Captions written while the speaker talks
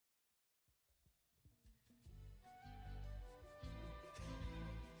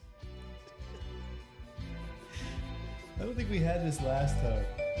don't think we had this last time.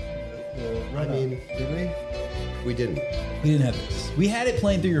 Did we? We didn't. We didn't have this. We had it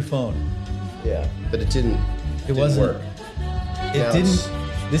playing through your phone. Yeah, but it didn't. It wasn't work. It didn't.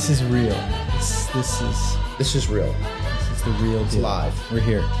 This is real. This is real. This is the real deal. Live. We're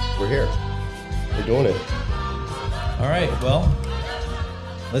here. We're here. We're doing it. All right. Well,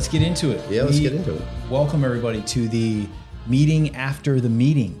 let's get into it. Yeah, let's get into it. Welcome everybody to the meeting after the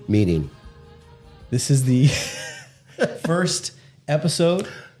meeting. This is the first episode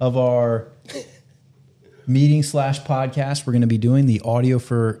of our meeting/podcast. We're going to be doing the audio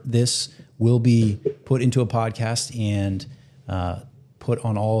for this will be put into a podcast and put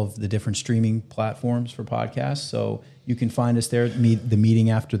on all of the different streaming platforms for podcasts. So you can find us there, the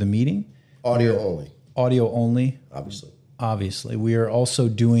meeting after the meeting. Audio only. Audio only. Obviously. We are also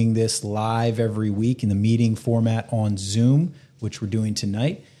doing this live every week in the meeting format on Zoom, which we're doing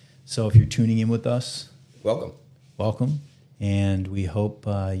tonight. So if you're tuning in with us, welcome. And we hope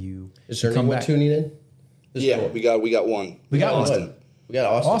you Is there come anyone back. tuning in? Yeah, we got one. We got Austin. one. We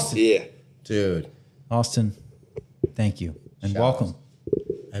got Austin. Austin. Yeah. Dude. Austin, thank you. And Shout welcome.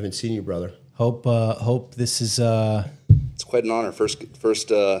 I haven't seen you, brother. Hope this is It's quite an honor. First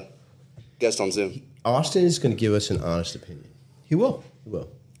guest on Zoom. Austin is going to give us an honest opinion. He will. He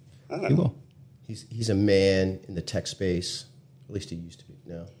will. I don't know. He will. He's a man in the tech space. At least he used to be.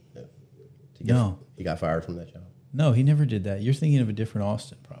 No. He got fired from that job. No, he never did that. You're thinking of a different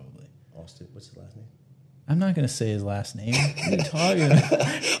Austin, probably. Austin. What's his last name? I'm not going to say his last name. What are you talking about?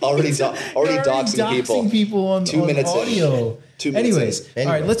 already You're doxing people. on 2 minutes audio. in. 2 minutes Anyways,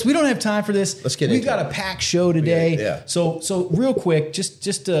 all right. We don't have time for this. Let's get We've into got it. a packed show today. Yeah. So real quick,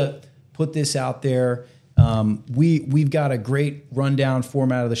 just to put this out there, we've got a great rundown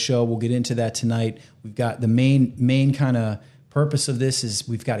format of the show. We'll get into that tonight. We've got the main kind of purpose of this is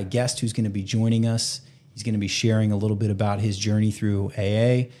we've got a guest who's going to be joining us. He's going to be sharing a little bit about his journey through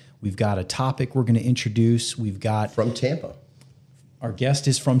AA. We've got a topic we're going to introduce. We've got From Tampa. our guest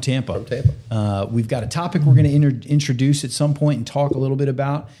is from Tampa. We've got a topic we're going to introduce at some point and talk a little bit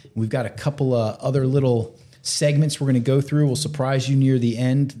about. We've got a couple of other little segments we're going to go through. We'll surprise you near the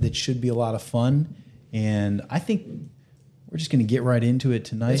end. That should be a lot of fun. And I think we're just going to get right into it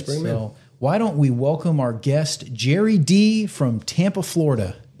tonight. Let's bring him in. Why don't we welcome our guest, Jerry D. from Tampa,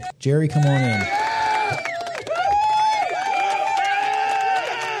 Florida. Jerry, come on in.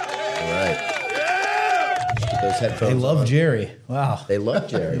 Those headphones. They love on. Jerry. Wow. They love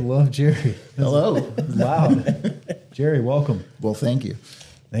Jerry. They love Jerry. Hello. Loud. Jerry, welcome. Well, thank you.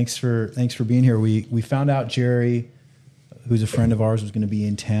 Thanks for being here. We found out Jerry, who's a friend of ours, was going to be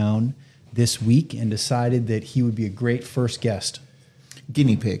in town this week and decided that he would be a great first guest.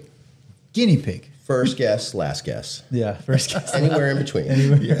 Guinea pig. First guess, last guess. Yeah, first guest. Anywhere in between.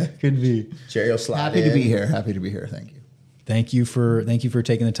 Yeah. Could be. Jerry will slide Happy in. to be here. Thank you. Thank you for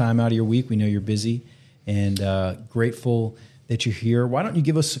taking the time out of your week. We know you're busy and grateful that you're here. Why don't you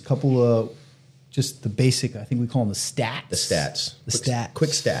give us a couple of just the basic, I think we call them the stats. The stats. Stats.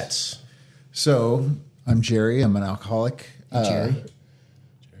 Quick stats. So, I'm Jerry. I'm an alcoholic. Jerry.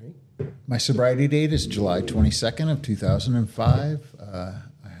 My sobriety date is July 22nd of 2005. I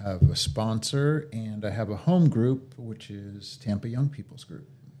have a sponsor and I have a home group, which is Tampa Young People's Group.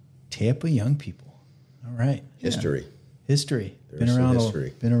 Tampa Young People. All right. History. History. There's some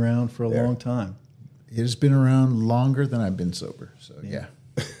history. Been around for a long time. It has been around longer than I've been sober. So, yeah.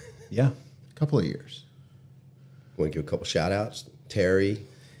 Yeah. A couple of years. Want to give a couple shout outs? Terry.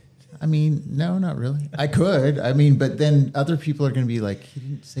 I mean, no, not really. I could. I mean, but then other people are going to be like, he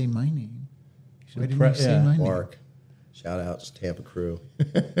didn't say my name. Why didn't he say my name? Mark. Shout outs, Tampa crew.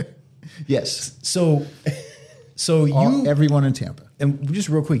 Yes. So Everyone in Tampa. and just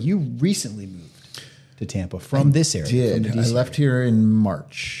real quick, you recently moved to Tampa from this area. From the I DC left here in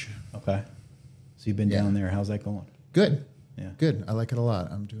March. Okay. So you've been down there. How's that going? Good. Yeah. Good. I like it a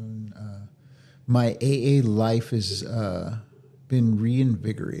lot. I'm doing, my AA life has been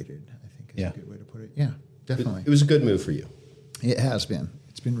reinvigorated, I think is a good way to put it. Yeah, definitely. It was a good move for you. It has been.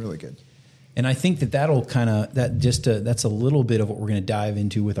 It's been really good. And I think that'll kind of that's a little bit of what we're going to dive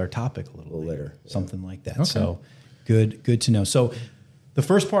into with our topic a little later. Something like that. Okay. So good to know. So the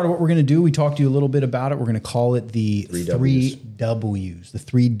first part of what we're going to do, we talked to you a little bit about it. We're going to call it the three W's, the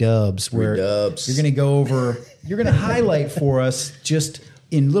three dubs. You're going to go over, you're going to highlight for us just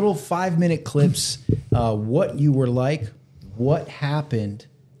in little 5-minute clips what you were like, what happened,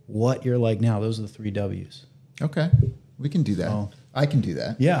 what you're like now. Those are the three W's. Okay. We can do that. Oh. I can do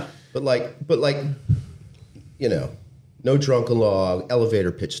that. Yeah. But no drunken log,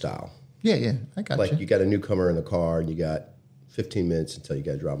 elevator pitch style. Yeah. I got Like you got a newcomer in the car and you got 15 minutes until you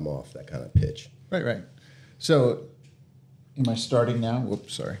got to drop them off, that kind of pitch. Right. So Am I starting now?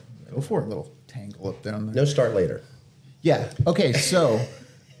 Whoops, sorry. Go for it. A little tangle up down there. No, start later. Yeah. Okay. So,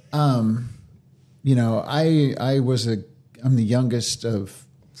 you know, I'm the youngest of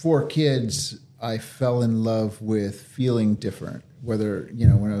 4 kids. I fell in love with feeling different. Whether, you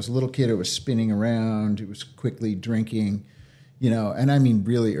know, when I was a little kid, it was spinning around. It was quickly drinking, you know, and I mean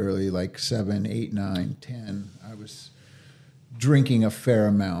really early, like 7, 8, 9, 10. I was drinking a fair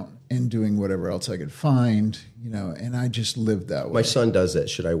amount and doing whatever else I could find, you know, and I just lived that way. My son does that.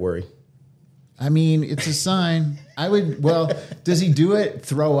 Should I worry? I mean, it's a sign. Does he do it,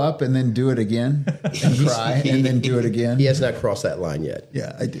 throw up, and then do it again? And cry, and then do it again? He has not crossed that line yet.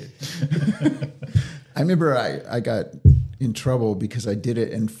 Yeah, I did. I remember I got in trouble because I did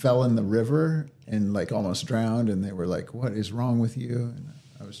it and fell in the river and like almost drowned, and they were like, "What is wrong with you?" And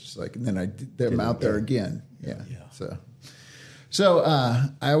I was just like, and then I did them out there again. Yeah. So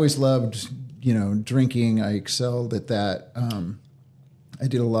I always loved, you know, drinking. I excelled at that. I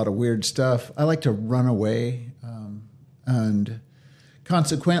did a lot of weird stuff. I like to run away. And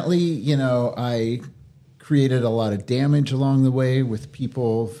consequently, you know, I created a lot of damage along the way with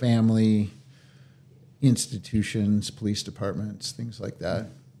people, family, institutions, police departments, things like that,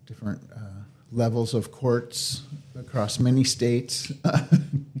 different levels of courts across many states.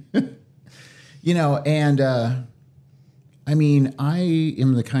 You know, and I mean, I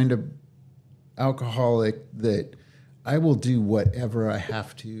am the kind of alcoholic that I will do whatever I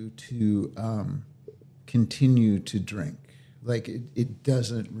have to continue to drink. Like it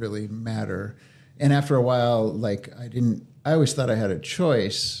doesn't really matter. And after a while, like I always thought I had a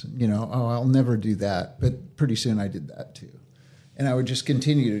choice, you know, I'll never do that. But pretty soon I did that too. And I would just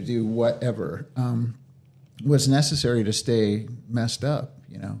continue to do whatever was necessary to stay messed up,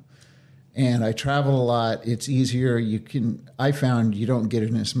 you know. And I travel a lot. It's easier. I found you don't get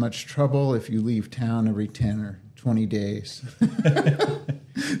in as much trouble if you leave town every 10 or 20 days.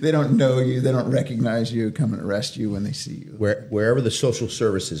 They don't know you. They don't recognize you, come and arrest you when they see you. Wherever the social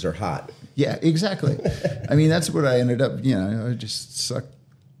services are hot. Yeah, exactly. I mean, that's what I ended up, you know, I just sucked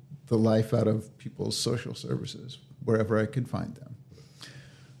the life out of people's social services wherever I could find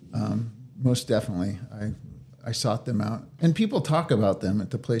them. Most definitely. I sought them out. And people talk about them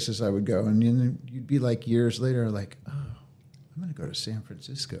at the places I would go. And you'd be like years later, like, oh, I'm going to go to San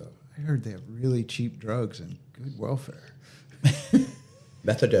Francisco. I heard they have really cheap drugs and good welfare.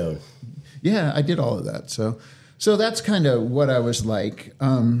 Methadone. Yeah, I did all of that. So that's kind of what I was like.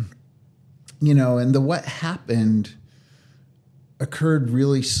 You know, and what happened occurred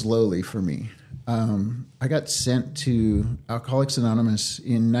really slowly for me. I got sent to Alcoholics Anonymous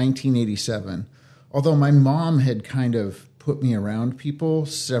in 1987, although my mom had kind of put me around people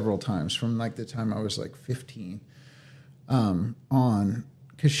several times from like the time I was like 15 on,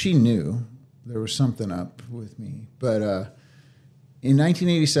 because she knew there was something up with me. But in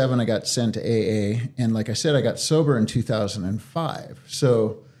 1987, I got sent to AA, and like I said, I got sober in 2005.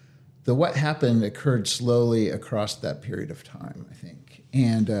 So what happened occurred slowly across that period of time, I think.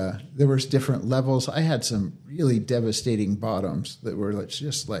 And there was different levels. I had some really devastating bottoms that were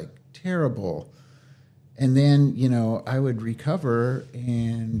just like terrible. And then, you know, I would recover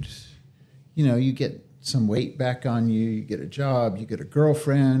and, you know, you get some weight back on you, you get a job, you get a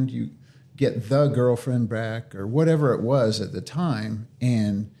girlfriend, you get the girlfriend back or whatever it was at the time.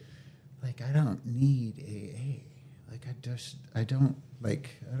 And like, I don't need AA. Like,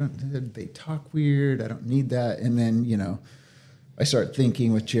 they talk weird. I don't need that. And then, you know, I start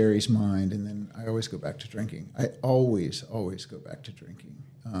thinking with Jerry's mind, and then I always go back to drinking. I always go back to drinking.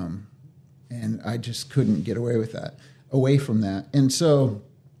 And I just couldn't get away from that. And so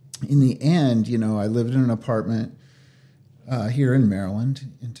in the end, you know, I lived in an apartment here in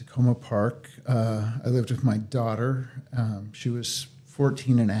Maryland, in Tacoma Park. I lived with my daughter. She was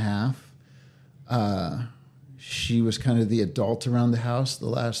 14 and a half. She was kind of the adult around the house the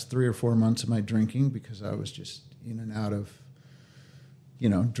last 3 or 4 months of my drinking because I was just in and out of, you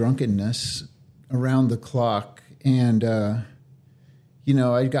know, drunkenness around the clock. And, you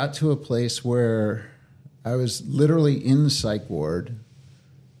know, I got to a place where I was literally in the psych ward.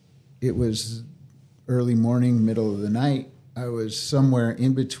 It was early morning, middle of the night. I was somewhere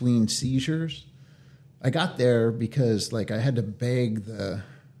in between seizures. I got there because, like, I had to beg the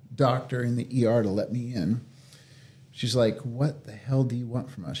doctor in the ER to let me in. She's like, "What the hell do you want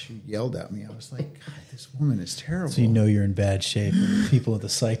from us?" She yelled at me. I was like, "God, this woman is terrible." So you know you're in bad shape. People at the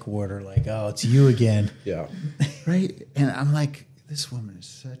psych ward are like, "Oh, it's you again." Yeah. Right? And I'm like, this woman is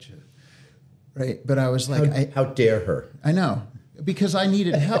such a... Right? But I was like... How dare her? I know. Because I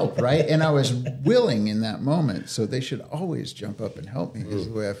needed help, right? And I was willing in that moment. So they should always jump up and help me is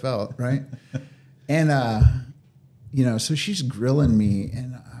the way I felt, right? And so she's grilling me,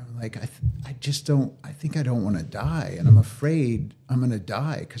 and I'm like, I think I don't want to die, and I'm afraid I'm going to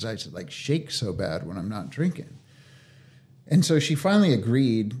die because I like shake so bad when I'm not drinking. And so she finally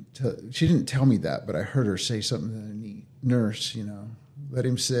agreed she didn't tell me that, but I heard her say something to the nurse, let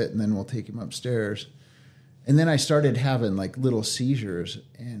him sit and then we'll take him upstairs. And then I started having like little seizures,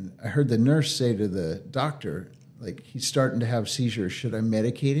 and I heard the nurse say to the doctor, like, he's starting to have seizures. Should I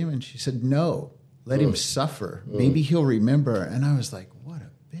medicate him? And she said, no, let him suffer. Maybe he'll remember. And I was like, what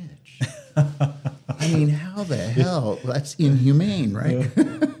a bitch. I mean, how the hell? That's inhumane, right?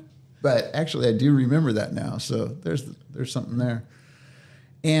 But actually, I do remember that now. So there's something there.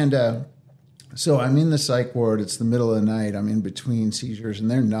 And so I'm in the psych ward. It's the middle of the night. I'm in between seizures, and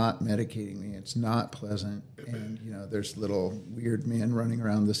they're not medicating me. It's not pleasant. And, there's little weird men running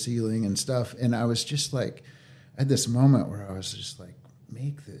around the ceiling and stuff. And I was just like, I had this moment where I was just like,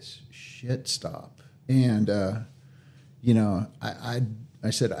 make this shit stop. And, I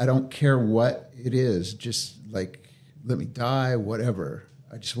said, I don't care what it is. Just like, let me die, whatever.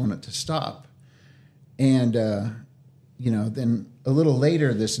 I just want it to stop. And, then a little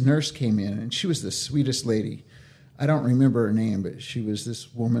later, this nurse came in, and she was the sweetest lady. I don't remember her name, but she was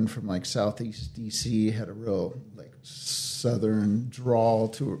this woman from like Southeast DC, had a real like Southern drawl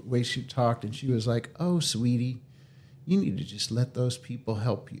to her way she talked. And she was like, oh, sweetie, you need to just let those people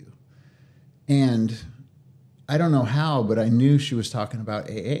help you. And I don't know how, but I knew she was talking about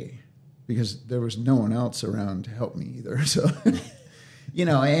AA because there was no one else around to help me either. So,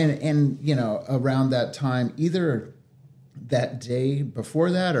 around that time, either that day before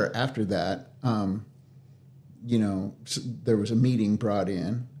that or after that, there was a meeting brought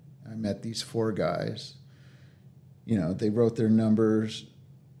in. I met these 4 guys. They wrote their numbers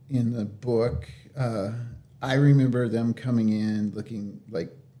in the book. I remember them coming in looking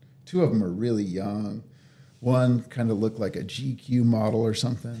like 2 of them are really young. One kind of looked like a GQ model or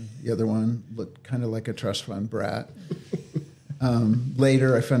something. The other one looked kind of like a trust fund brat.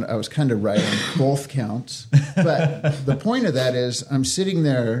 Later, I found I was kind of right on both counts. But the point of that is I'm sitting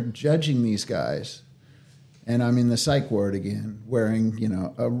there judging these guys, and I'm in the psych ward again, wearing,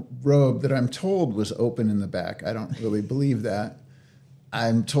 a robe that I'm told was open in the back. I don't really believe that.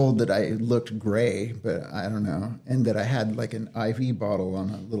 I'm told that I looked gray, but I don't know. And that I had like an IV bottle on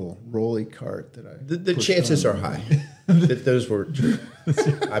a little rolly cart that I... The chances are high that those were true.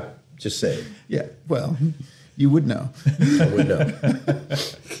 I just say. Yeah, well, you would know. I would know.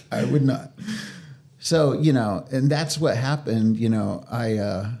 I would not. So, and that's what happened.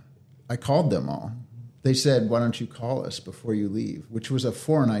 I called them all. They said, why don't you call us before you leave? Which was a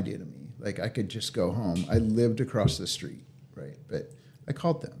foreign idea to me. Like, I could just go home. I lived across the street, right? But I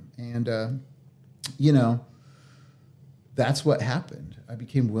called them. And, that's what happened. I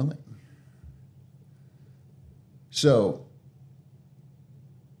became willing. So,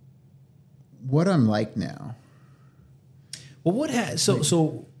 what I'm like now. Well,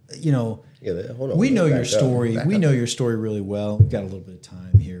 Yeah, hold on, we know your story. We know up. your story really well. We've got a little bit of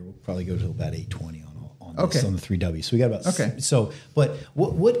time here. We'll probably go to about 8:20 on this, on the 3W. So we got about So, but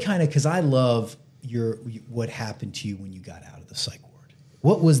what kind of? Because I love what happened to you when you got out of the psych ward.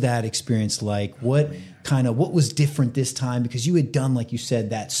 What was that experience like? What was different this time? Because you had done, like you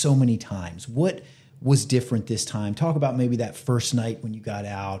said, that so many times. What was different this time? Talk about maybe that first night when you got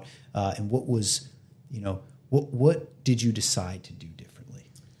out, and what was, what did you decide to do differently?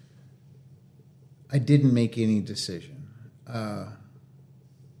 I didn't make any decision.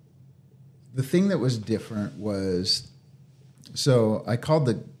 The thing that was different was, so I called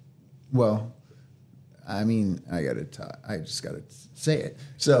I just got to say it.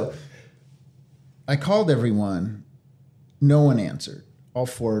 So I called everyone. No one answered. All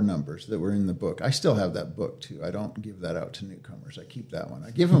 4 numbers that were in the book. I still have that book, too. I don't give that out to newcomers. I keep that one.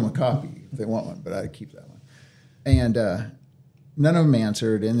 I give them a copy if they want one, but I keep that one. And none of them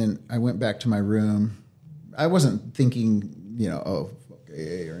answered. And then I went back to my room. I wasn't thinking, AA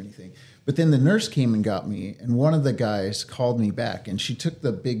or anything. But then the nurse came and got me, and one of the guys called me back, and she took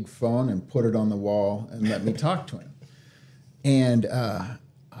the big phone and put it on the wall and let me talk to him. And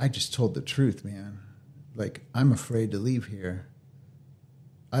I just told the truth, man. Like, I'm afraid to leave here.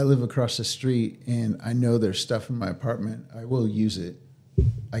 I live across the street, and I know there's stuff in my apartment. I will use it.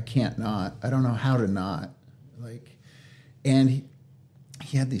 I can't not. I don't know how to not. And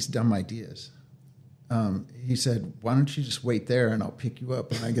he had these dumb ideas. He said, why don't you just wait there and I'll pick you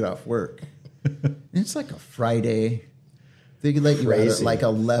up when I get off work? And it's like a Friday. They could let you out at like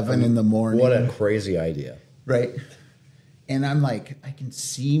 11 in the morning. What a crazy idea. Right? And I'm like, I can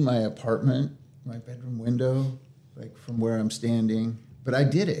see my apartment, my bedroom window, like from where I'm standing. But I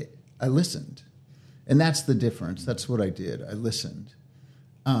did it. I listened. And that's the difference. That's what I did. I listened.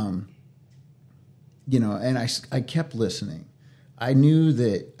 You know, and I kept listening. I knew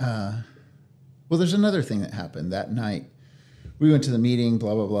that, well, there's another thing that happened that night. We went to the meeting,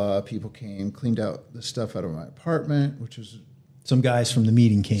 blah, blah, blah. People came, cleaned out the stuff out of my apartment, which was... Some guys from the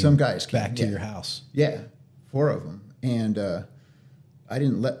meeting came. Some guys came, back to your house. Yeah, 4 of them. And I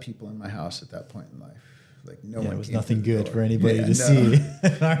didn't let people in my house at that point in life. Like no one. It was nothing good for anybody to see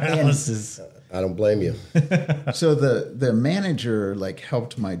in our houses. I don't blame you. So the manager like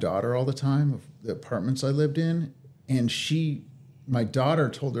helped my daughter all the time of the apartments I lived in, and my daughter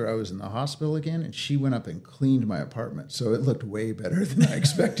told her I was in the hospital again, and she went up and cleaned my apartment. So it looked way better than I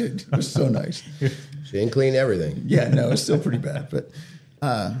expected. It was so nice. She didn't clean everything. Yeah, no, it was still pretty bad. But,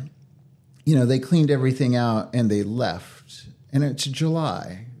 you know, they cleaned everything out and they left. And it's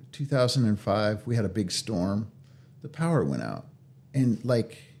July 2005. We had a big storm. The power went out. And,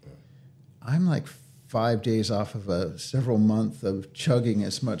 like, I'm like 5 days off of a several month of chugging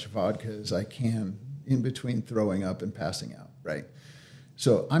as much vodka as I can in between throwing up and passing out, right?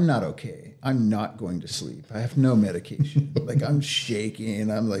 So I'm not okay. I'm not going to sleep. I have no medication. Like, I'm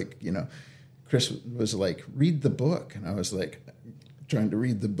shaking. I'm like, you know, Chris was like, read the book. And I was like, trying to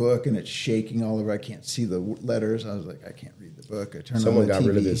read the book, and it's shaking all over. I can't see the letters. I was like, I can't read the book. I turned Someone on the got TV.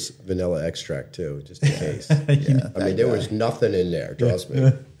 rid of this vanilla extract, too, just in case. Yeah, I mean, there was nothing in there, trust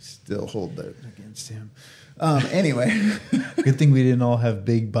me. Still hold that against him. Anyway. Good thing we didn't all have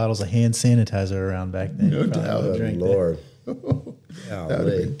big bottles of hand sanitizer around back then. No Probably doubt. would've drank that. Lord. That would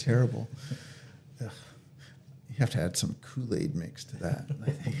have been terrible. Ugh. You have to add some Kool-Aid mix to that,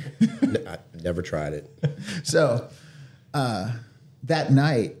 I think. I never tried it. So that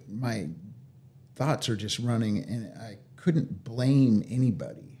night, my thoughts are just running, and I couldn't blame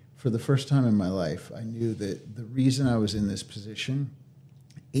anybody. For the first time in my life, I knew that the reason I was in this position,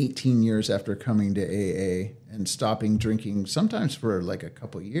 18 years after coming to AA and stopping drinking, sometimes for like a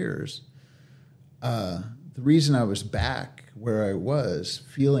couple years, the reason I was back where I was,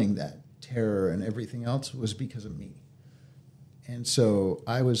 feeling that terror and everything else, was because of me. And so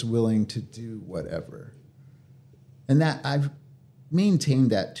I was willing to do whatever. And that I've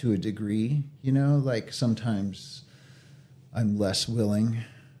maintained that to a degree, you know, like sometimes I'm less willing,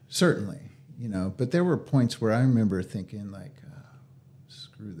 certainly, you know, but there were points where I remember thinking like,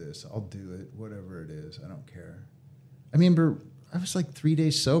 screw this, I'll do it, whatever it is, I don't care. I remember I was like 3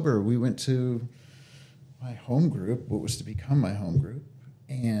 days sober. We went to my home group, what was to become my home group,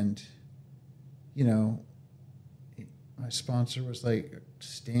 and, you know, my sponsor was like,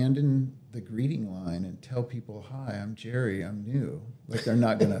 stand in the greeting line and tell people, hi, I'm Jerry, I'm new. Like, they're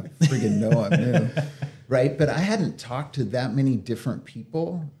not going to friggin' know I'm new, right? But I hadn't talked to that many different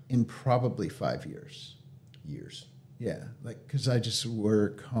people in probably 5 years. Yeah, like, because I just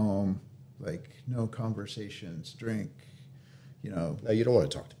work, home, like, no conversations, drink, you know. No, you don't want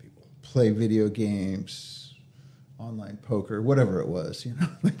to talk to people. Play video games, online poker, whatever it was, you know,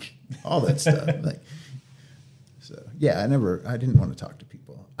 like, all that stuff. Like, so, yeah, I didn't want to talk to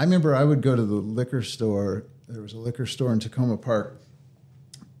people. I remember I would go to the liquor store. There was a liquor store in Tacoma Park,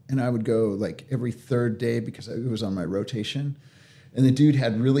 and I would go like every third day because it was on my rotation. And the dude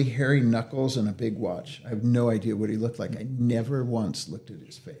had really hairy knuckles and a big watch. I have no idea what he looked like. I never once looked at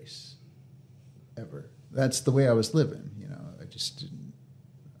his face, ever. That's the way I was living, you know. I just didn't.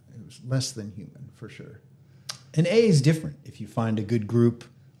 It was less than human, for sure. And A is different. If you find a good group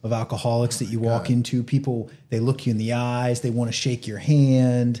of alcoholics that you walk into, people, they look you in the eyes, they want to shake your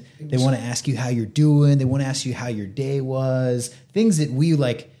hand, they want to ask you how you're doing, they want to ask you how your day was, things that we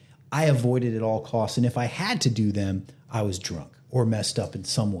like, I avoided at all costs. And if I had to do them, I was drunk or messed up in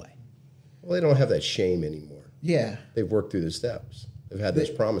some way. Well, they don't have that shame anymore. Yeah. They've worked through the steps. They've had those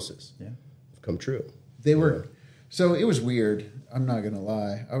promises. Yeah. Have come true. They were, so it was weird. I'm not going to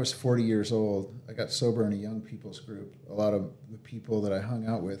lie. I was 40 years old. I got sober in a young people's group. A lot of the people that I hung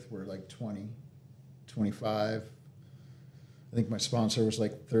out with were like 20, 25. I think my sponsor was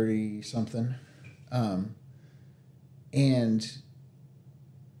like 30 something. And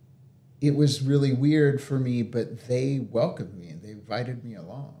it was really weird for me, but they welcomed me and they invited me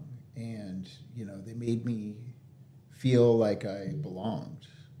along. And, you know, they made me feel like I belonged,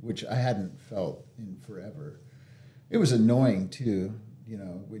 which I hadn't felt in forever. It was annoying too, you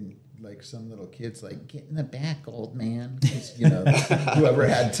know, when like some little kids like, get in the back, old man. 'Cause, you know, whoever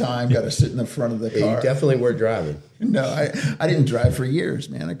had time got to sit in the front of the car. Yeah, you definitely were driving. No, I didn't drive for years,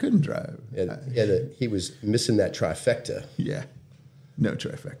 man. I couldn't drive. He was missing that trifecta. Yeah. No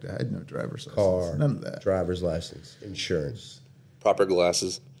trifecta. I had no driver's license. Car, none of that. driver's license, insurance. Proper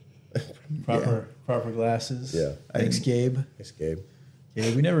glasses. Proper glasses. Yeah. Thanks, Gabe. Thanks, Gabe.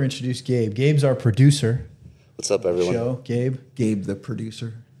 Gabe, we never introduced Gabe. Gabe's our producer. What's up, everyone? Show, Gabe. Gabe, the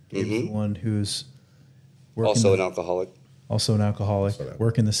producer. Gabe's the one who's working Also an alcoholic. Also an alcoholic.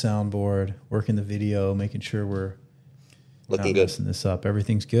 Working the soundboard, working the video, making sure we're Looking not good. messing this up.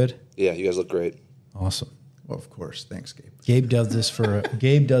 Everything's good? Yeah, you guys look great. Awesome. Well, of course. Thanks, Gabe. Gabe does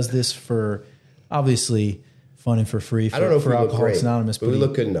this for obviously fun and for free for, I don't know if for we look Alcoholics great, Anonymous, but we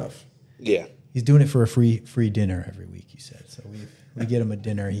look good enough. Yeah. he's doing it for a free dinner every week, he said. So we get him a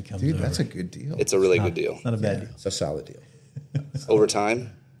dinner, he comes Dude, over. that's a good deal. It's a really good deal. Not a bad deal. It's a solid deal. Over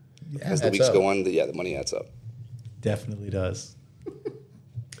time, as the Adds weeks up. go on, the money adds up. Definitely does.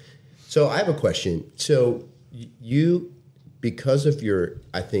 So I have a question. So you, because of your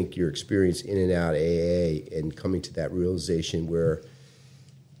experience in and out AA and coming to that realization where,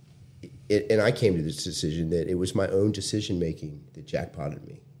 and I came to this decision that it was my own decision making that jackpotted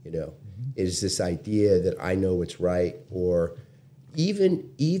me. You know, it is this idea that I know what's right, or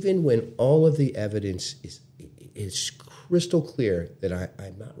even when all of the evidence is crystal clear that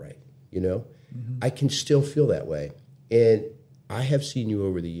I'm not right. You know, I can still feel that way, and I have seen you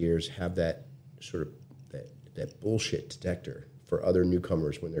over the years have that sort of that bullshit detector for other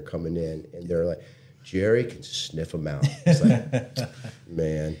newcomers when they're coming in and they're like, Jerry can sniff them out. It's like,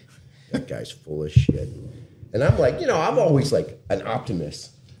 man, that guy's full of shit. And I'm like, I'm always like an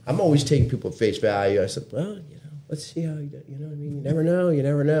optimist. I'm always taking people at face value. I said, well, let's see how you do. You know what I mean? You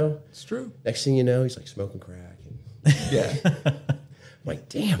never know. It's true. Next thing you know, he's like smoking crack. Yeah. I'm like,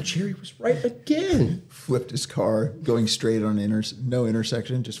 damn, Jerry was right again. Flipped his car, going straight on no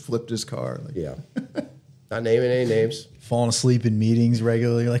intersection, just flipped his car. Like, Yeah. Not naming any names. Falling asleep in meetings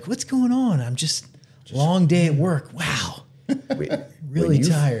regularly. You're like, what's going on? I'm just long day at work. Wow. Wait, Really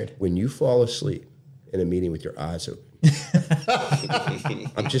tired. When you fall asleep in a meeting with your eyes open,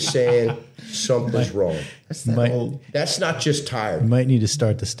 I'm just saying something's wrong. That's not just tired. You might need to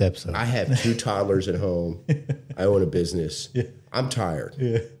start the steps over. I have 2 toddlers at home. I own a business. Yeah. I'm tired.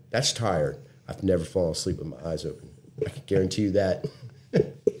 Yeah. That's tired. I've never fallen asleep with my eyes open. I can guarantee you that.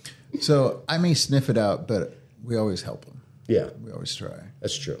 So I may sniff it out, but we always help them. Yeah, We always try.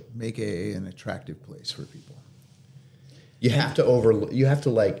 that's true. Make AA an attractive place for people. You have to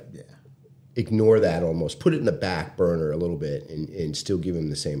like Yeah. ignore that almost. Put it in the back burner a little bit and still give them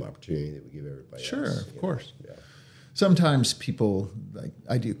the same opportunity that we give everybody Sure, else. of course. Yeah. Sometimes people,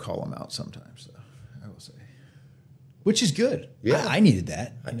 I do call them out sometimes, though, I will say. Which is good. Yeah. I needed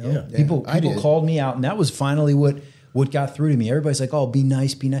that. Yeah. People I did. called me out, and that was finally what got through to me. Everybody's like, "Oh, be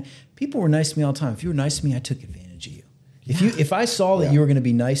nice, be nice." People were nice to me all the time. If you were nice to me, I took advantage of you. If I saw that you were going to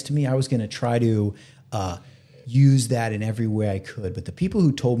be nice to me, I was going to try to use that in every way I could. But the people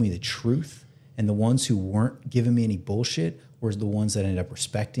who told me the truth and the ones who weren't giving me any bullshit were the ones that I ended up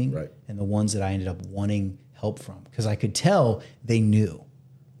respecting, Right. and the ones that I ended up wanting help from, because I could tell they knew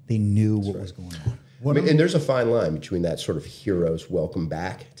what was going on. And there's a fine line between that sort of hero's welcome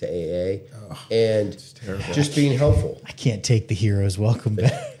back to AA and just being helpful. I can't take the hero's welcome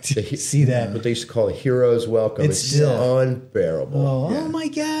back to see that. What they used to call a hero's welcome. It's It's still- unbearable. Oh my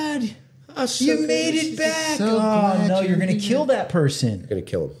God. so You good. made it back. so Oh, glad no, you're you're going to here. kill that person. Going to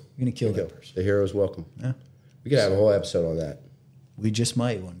kill him. You're going to kill that person. The hero's welcome. Yeah. We could have a whole episode on that. We just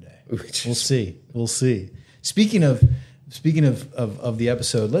might one day. We We'll just- see. We'll see. Speaking of the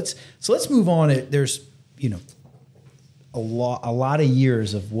episode, let's move on. There's a lot of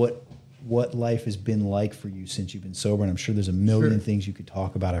years of what life has been like for you since you've been sober, and I'm sure there's a million things you could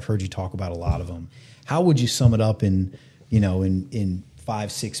talk about. I've heard you talk about a lot of them. How would you sum it up in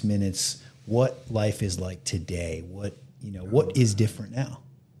 5-6 minutes? What life is like today? What is different now?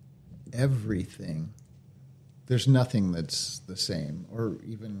 Everything. There's nothing that's the same or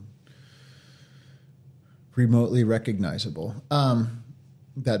even remotely recognizable.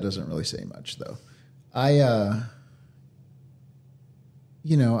 That doesn't really say much, though. I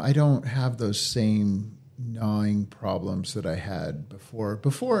don't have those same gnawing problems that I had before.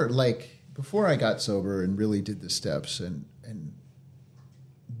 Before I got sober and really did the steps and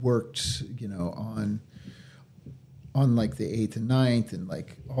worked, on like the 8th and 9th and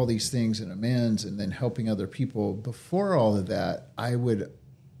like all these things and amends and then helping other people. Before all of that, I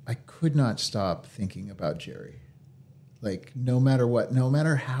could not stop thinking about Jerry. Like no matter what, no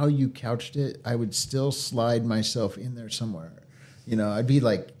matter how you couched it, I would still slide myself in there somewhere. I'd be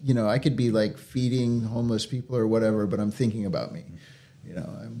like, I could be like feeding homeless people or whatever, but I'm thinking about me.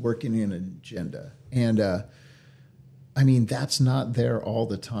 I'm working in an agenda. And that's not there all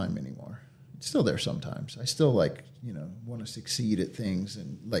the time anymore. It's still there sometimes. I still want to succeed at things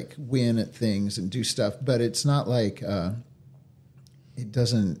and like win at things and do stuff, but it's not like it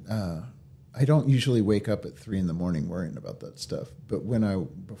doesn't I don't usually wake up at 3 a.m. worrying about that stuff. But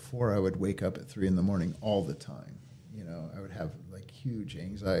before I would wake up at 3 a.m. all the time, you know, I would have like huge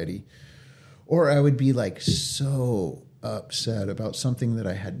anxiety, or I would be like so upset about something that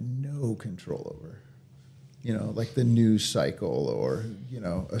I had no control over. You know, like the news cycle, or, you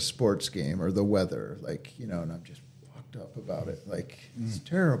know, a sports game, or the weather, like, you know, and I'm just fucked up about it. Like, it's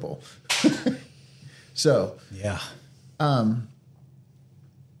terrible. So, yeah.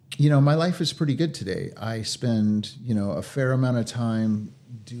 You know, my life is pretty good today. I spend, you know, a fair amount of time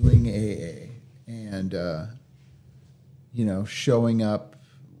doing AA and, you know, showing up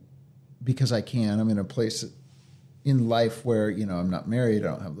because I can. I'm in a place in life where, you know, I'm not married, I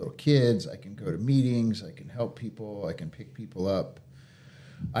don't have little kids, I can go to meetings, I can help people, I can pick people up.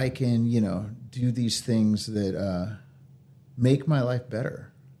 I can, you know, do these things that make my life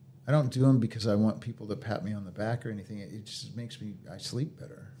better. I don't do them because I want people to pat me on the back or anything. It just makes me, I sleep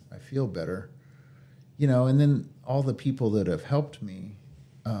better. I feel better. You know, and then all the people that have helped me,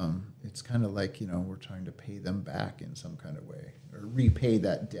 it's kind of like, you know, we're trying to pay them back in some kind of way, or repay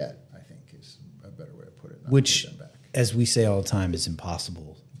that debt, I think is a better way to put it. Which, as we say all the time, is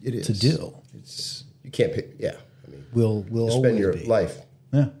impossible to do. You can't pay, yeah. I mean, we'll spend your life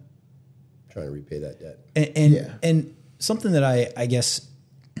trying to repay that debt. And something that I guess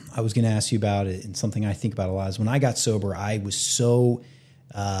I was going to ask you about it, and something I think about a lot, is when I got sober, I was so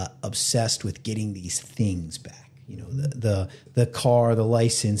obsessed with getting these things back. You know, the car, the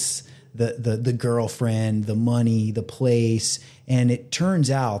license, the girlfriend, the money, the place. And it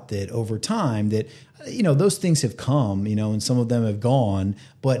turns out that over time that, you know, those things have come, you know, and some of them have gone,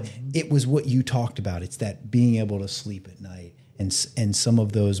 but it was what you talked about. It's that being able to sleep at night, and some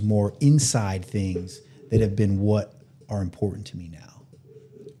of those more inside things that have been what are important to me now.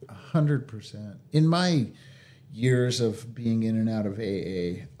 100%. In my years of being in and out of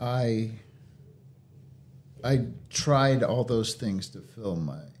AA, I tried all those things to fill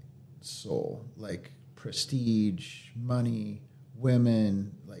my soul, like prestige, money,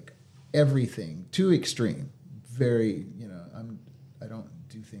 women, like everything, too extreme. Very, you know, I don't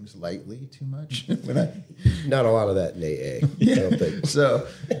do things lightly too much. Not a lot of that in AA. Yeah. I don't think. So,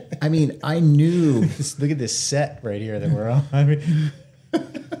 I mean, I knew. Look at this set right here that we're on. I mean,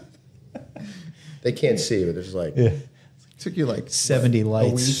 they can't see, but there's like it took you like 70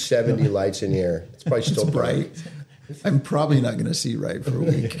 lights. 70 lights in here. It's probably still bright. I'm probably not going to see right for a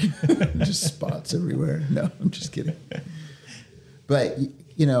week. Just spots everywhere. No, I'm just kidding. But,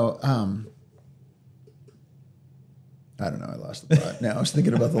 you know, I don't know. I lost the thought. Now I was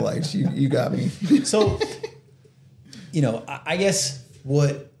thinking about the lights. You got me. So, you know, I guess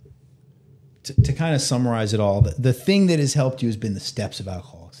to kind of summarize it all, the thing that has helped you has been the steps of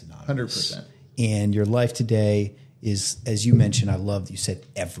Alcoholics Anonymous. 100%. And your life today is, as you mentioned, I love that you said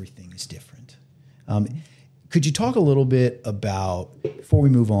everything is different. Could you talk a little bit about, before we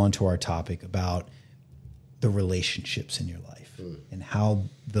move on to our topic, about the relationships in your life and how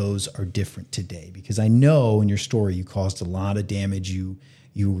those are different today? Because I know in your story you caused a lot of damage. You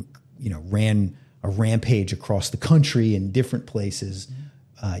know, ran a rampage across the country in different places.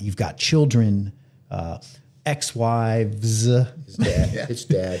 You've got children, ex-wives, his dad, his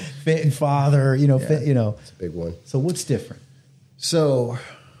dad, father. You know, you know, it's a big one. So what's different? So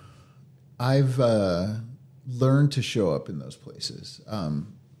I've learned to show up in those places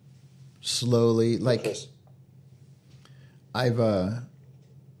slowly. Like I've,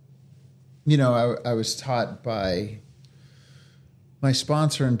 you know, I was taught by my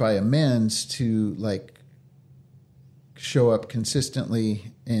sponsor and by Amends to like show up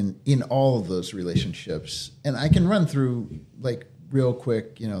consistently in all of those relationships. And I can run through like real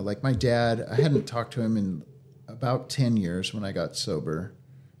quick, you know, like my dad, I hadn't talked to him in about 10 years when I got sober.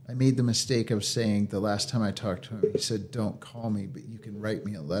 I made the mistake of saying the last time I talked to him, he said, "Don't call me, but you can write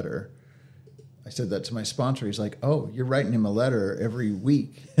me a letter." I said that to my sponsor. He's like, "Oh, you're writing him a letter every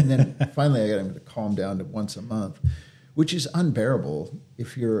week." And then finally I got him to calm down to once a month, which is unbearable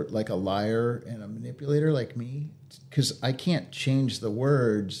if you're like a liar and a manipulator like me, because I can't change the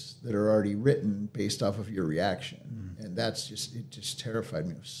words that are already written based off of your reaction. And it just terrified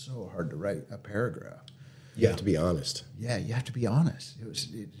me. It was so hard to write a paragraph. You have to be honest. Yeah, you have to be honest.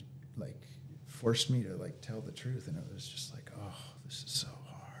 It like forced me to like tell the truth, and it was just like, oh, this is so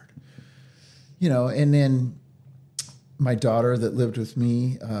hard. You know, and then my daughter that lived with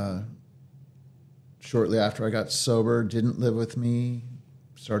me shortly after I got sober didn't live with me,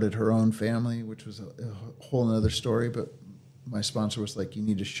 started her own family, which was a whole nother story. But my sponsor was like, you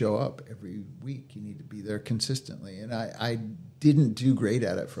need to show up every week. You need to be there consistently. And I didn't do great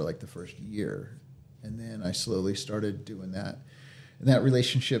at it for like the first year. And then I slowly started doing that. And that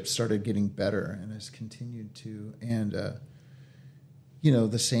relationship started getting better and has continued to. And,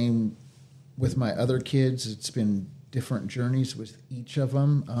 the same with my other kids. It's been different journeys with each of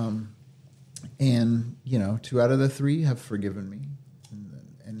them. And 2 out of the 3 have forgiven me.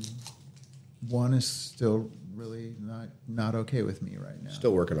 And one is still really not okay with me right now.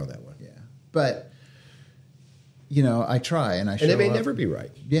 Still working on that one. Yeah. But, I try and I show And it may up. never be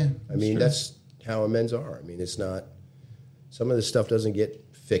right. Yeah. I mean, that's how amends are. I mean, it's not, some of this stuff doesn't get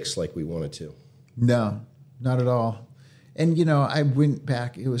fixed like we want it to. No, not at all. And, I went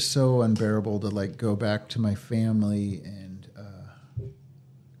back. It was so unbearable to go back to my family. And,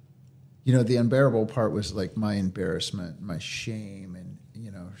 the unbearable part was my embarrassment, my shame, and,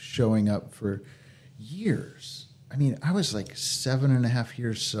 showing up for years. I mean, I was 7.5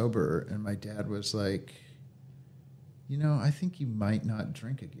 years sober, and my dad was like, I think you might not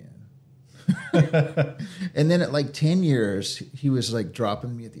drink again. And then at 10 years, he was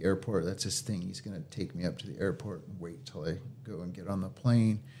dropping me at the airport. That's his thing. He's going to take me up to the airport and wait till I go and get on the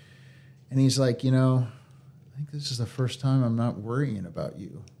plane. And he's like, I think this is the first time I'm not worrying about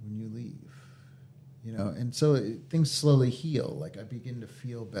you when you leave. And so things slowly heal. I begin to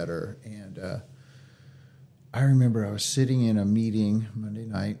feel better. And I remember I was sitting in a meeting Monday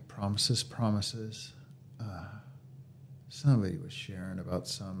night, promises. Somebody was sharing about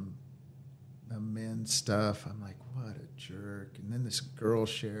some men's stuff. I'm like, what a jerk. And then this girl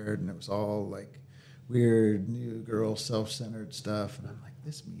shared, and it was all weird, new girl, self-centered stuff. And I'm like,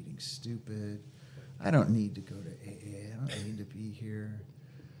 this meeting's stupid. I don't need to go to AA. I don't need to be here.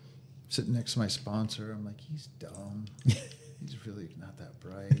 Sitting next to my sponsor, I'm like, he's dumb. He's really not that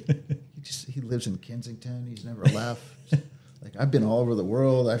bright. He lives in Kensington. He's never left. I've been all over the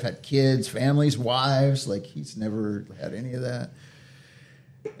world. I've had kids, families, wives. He's never had any of that.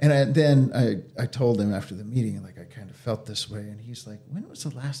 And then I told him after the meeting, I kind of felt this way. And he's like, when was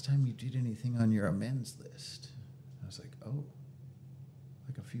the last time you did anything on your amends list? I was like, oh,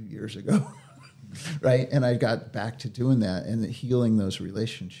 a few years ago. Right? And I got back to doing that and healing those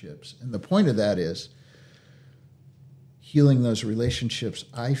relationships. And the point of that is healing those relationships.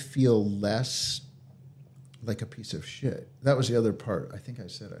 I feel less like a piece of shit. That was the other part. I think I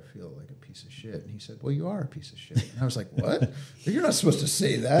said I feel like a piece of shit. And he said, well, you are a piece of shit. And I was like, what? You're not supposed to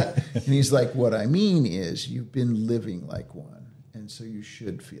say that. And he's like, what I mean is you've been living like one. And so you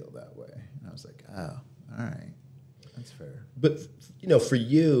should feel that way. And I was like, oh, all right. That's fair. But, for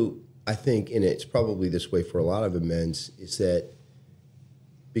you, I think, and it's probably this way for a lot of amends, is that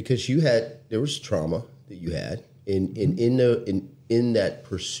because there was trauma that you had in that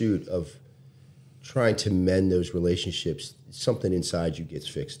pursuit of trying to mend those relationships, something inside you gets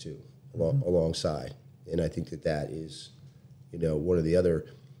fixed too, alongside. And I think that is, one of the other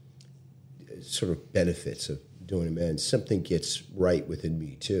sort of benefits of doing amends. Something gets right within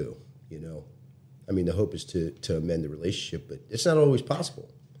me too, I mean, the hope is to amend the relationship, but it's not always possible.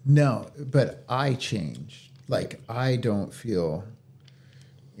 No, but I changed. I don't feel...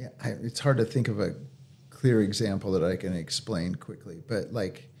 Yeah, it's hard to think of a clear example that I can explain quickly, but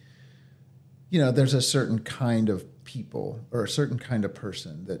there's a certain kind of people or a certain kind of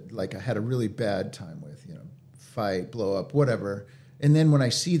person that I had a really bad time with, fight, blow up, whatever. And then when I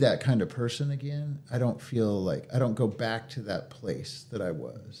see that kind of person again, I don't feel I don't go back to that place that I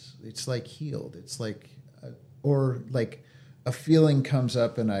was. It's healed. It's a feeling comes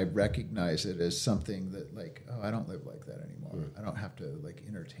up and I recognize it as something that oh, I don't live like that anymore. Mm. I don't have to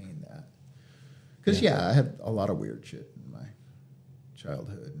entertain that. Because I had a lot of weird shit in my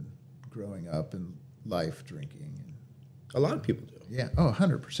childhood and growing up and life drinking. And a lot of people do. Yeah. Oh,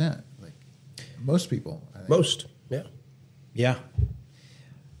 100%. Most people. I think. Most. Yeah. Yeah.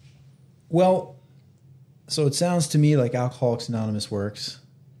 Well, so it sounds to me like Alcoholics Anonymous works.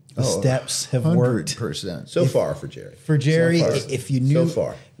 The steps have 100%. Worked. So far for Jerry. For Jerry, so if you knew, so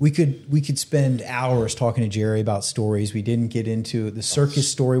far. we could spend hours talking to Jerry about stories. We didn't get into the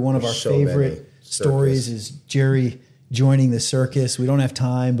circus story. One of our favorite stories is Jerry joining the circus. We don't have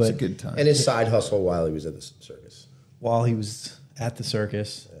time, but it's a good time. And his side hustle while he was at the circus. While he was at the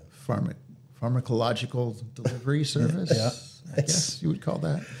circus, pharmacological delivery service. Yeah, I guess you would call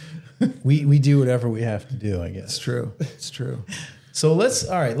that. we do whatever we have to do. I guess it's true. It's true. So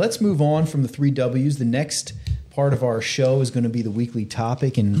let's move on from the 3 W's. The next part of our show is going to be the weekly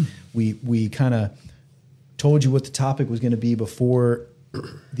topic, and we kind of told you what the topic was going to be before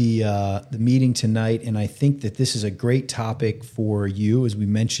the meeting tonight, and I think that this is a great topic for you. As we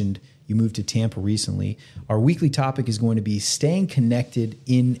mentioned, you moved to Tampa recently. Our weekly topic is going to be staying connected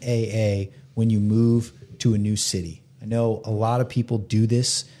in AA when you move to a new city. I know a lot of people do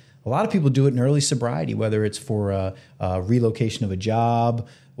this. A lot of people do it in early sobriety, whether it's for a relocation of a job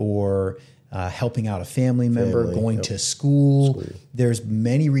or helping out a family member, going to school. There's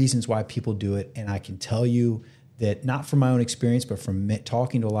many reasons why people do it. And I can tell you that not from my own experience, but from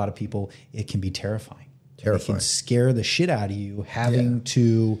talking to a lot of people, it can be terrifying. It can scare the shit out of you having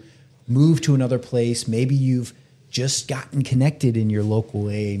to move to another place. Maybe you've just gotten connected in your local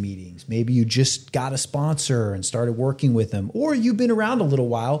AA meetings. Maybe you just got a sponsor and started working with them, or you've been around a little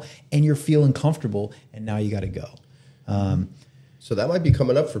while and you're feeling comfortable and now you got to go. So that might be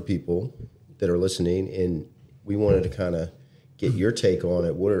coming up for people that are listening, and we wanted to kind of get your take on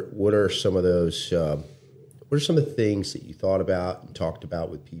it. What are some of those, what are some of the things that you thought about and talked about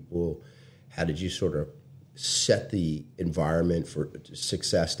with people? How did you sort of set the environment for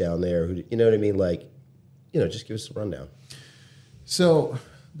success down there? You know what I mean? Like, just give us a rundown. So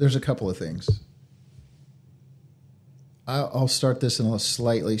there's a couple of things. I'll start this in a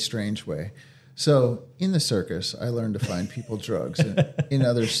slightly strange way. So in the circus, I learned to find people drugs in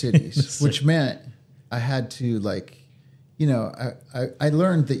other cities, which meant I had to I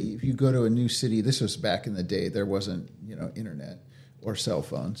learned that if you go to a new city, this was back in the day, there wasn't, internet or cell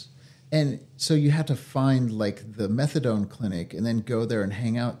phones. And so you had to find like the methadone clinic and then go there and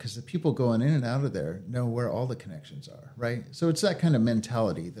hang out because the people going in and out of there know where all the connections are, right? So it's that kind of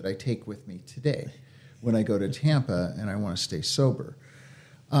mentality that I take with me today when I go to Tampa and I want to stay sober.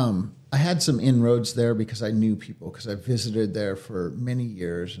 I had some inroads there because I knew people, because I visited there for many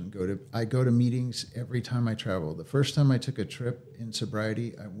years and I go to meetings every time I travel. The first time I took a trip in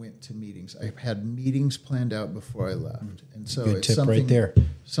sobriety, I went to meetings. I had meetings planned out before I left. And so Good it's tip something, right there.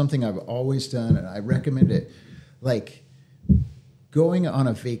 Something I've always done, and I recommend it. Like going on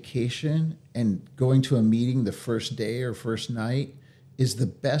a vacation and going to a meeting the first day or first night is the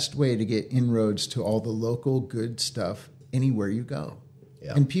best way to get inroads to all the local good stuff anywhere you go.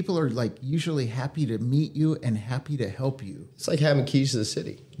 Yeah. And people are like usually happy to meet you and happy to help you. It's like having keys to the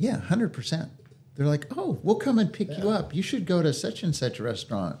city. Yeah, 100%. They're like, oh, we'll come and pick you up. You should go to such and such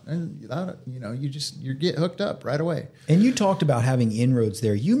restaurant. And, you get hooked up right away. And you talked about having inroads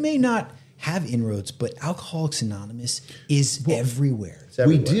there. You may not have inroads, but Alcoholics Anonymous is everywhere.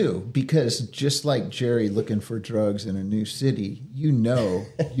 We do, because just like Jerry looking for drugs in a new city, you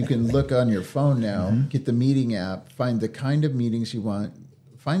can look on your phone now, get the meeting app, find the kind of meetings you want,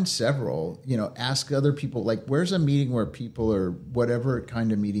 find several, ask other people, like, where's a meeting where people are, whatever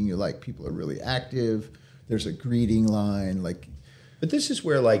kind of meeting you like, people are really active, there's a greeting line, like. But this is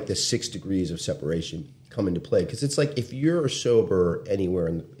where, like, the 6 degrees of separation come into play, because it's like if you're sober anywhere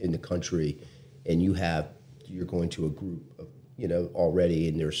in the country and you're going to a group of, already,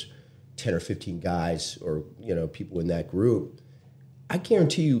 and there's 10 or 15 guys or, people in that group, I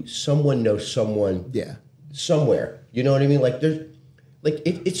guarantee you someone knows someone somewhere. You know what I mean? Like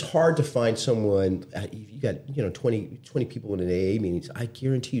it's hard to find someone. You got 20 people in an AA meeting. I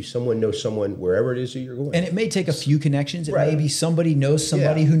guarantee you someone knows someone wherever it is that you're going. And it may take a few connections. It may be somebody knows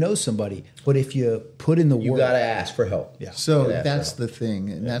somebody who knows somebody. But if you put in the work, you got to ask for help. Yeah. So that's the thing,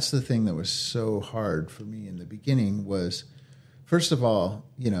 and that's the thing that was so hard for me in the beginning was, first of all,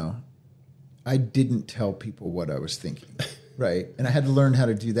 I didn't tell people what I was thinking, right? And I had to learn how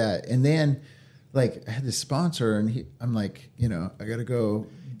to do that. And then, like, I had this sponsor, and I'm like, I got to go.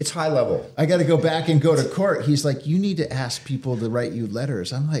 It's high level. I got to go back and go to court. He's like, you need to ask people to write you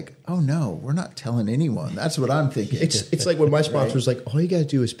letters. I'm like, oh, no, we're not telling anyone. That's what I'm thinking. It's like when my sponsor was like, all you got to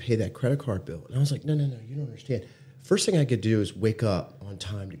do is pay that credit card bill. And I was like, no, you don't understand. First thing I could do is wake up on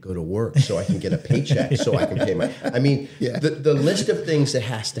time to go to work so I can get a paycheck so I can pay the list of things that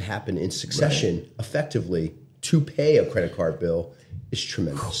has to happen in succession effectively to pay a credit card bill is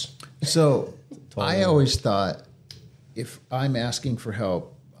tremendous. So I always thought if I'm asking for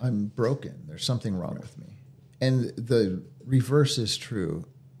help, I'm broken. There's something wrong with me. And the reverse is true.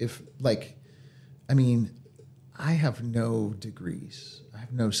 I have no degrees. I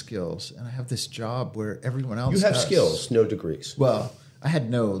have no skills. And I have this job where everyone else You have skills, no degrees. Well, I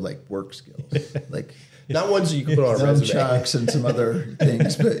had no work skills. Not ones that you can put on a resume. Nunchucks and some other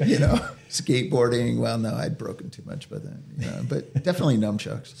things, but skateboarding. Well, no, I'd broken too much by then. But definitely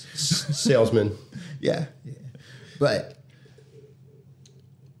nunchucks. Salesman. Yeah. But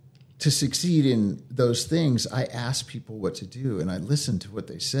to succeed in those things, I asked people what to do, and I listened to what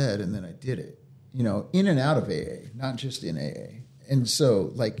they said, and then I did it. In and out of AA, not just in AA. And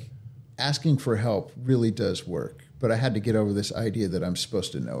so, asking for help really does work. But I had to get over this idea that I'm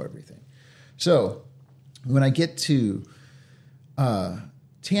supposed to know everything. So when I get to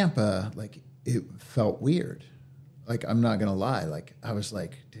Tampa, it felt weird. I'm not going to lie. I was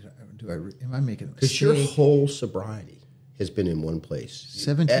like, am I making a mistake? Because your whole sobriety has been in one place.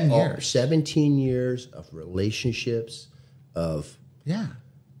 17 years. 17 years of relationships, of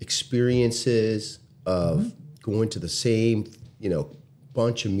experiences, of going to the same,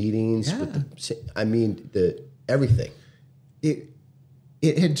 bunch of meetings. Yeah. With everything. It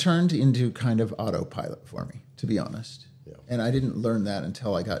had turned into kind of autopilot for me, to be honest. Yeah. And I didn't learn that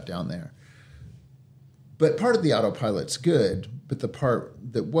until I got down there. But part of the autopilot's good, but the part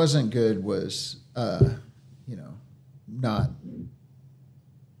that wasn't good was, not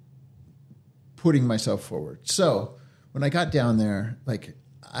putting myself forward. So when I got down there, like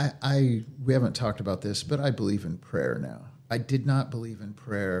we haven't talked about this, but I believe in prayer now. I did not believe in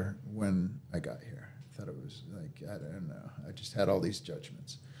prayer when I got here. I thought it was like, I don't know. I just had all these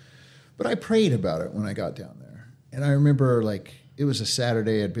judgments. But I prayed about it when I got down there. And I remember like it was a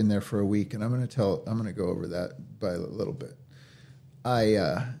Saturday, I'd been there for a week, and I'm going to go over that by a little bit. I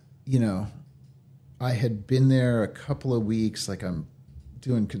had been there a couple of weeks, like I'm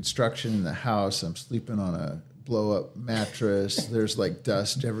doing construction in the house. I'm sleeping on a blow-up mattress. There's like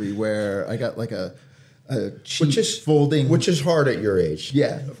dust everywhere. I got like a cheap folding. Which is hard at your age.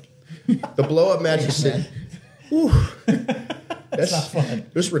 Yeah. The blow-up mattress. That's not fun.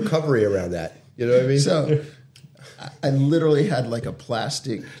 There's recovery around that. You know what I mean? So I literally had like a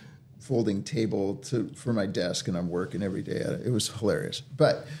plastic folding table for my desk, and I'm working every day at it. It was hilarious.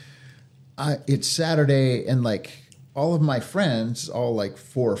 But it's Saturday, and like all of my friends, all like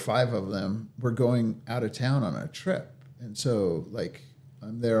 4 or 5 of them, were going out of town on a trip. And so like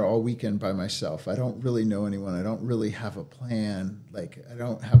I'm there all weekend by myself. I don't really know anyone. I don't really have a plan. Like I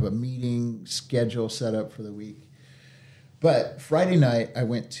don't have a meeting schedule set up for the week. But Friday night I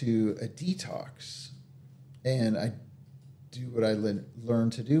went to a detox, and I do what I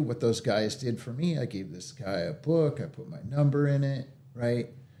learned to do, what those guys did for me. I gave this guy a book. I put my number in it, right?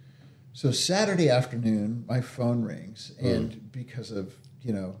 So Saturday afternoon, my phone rings, and because of,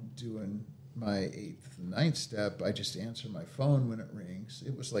 doing my 8th and 9th step, I just answer my phone when it rings.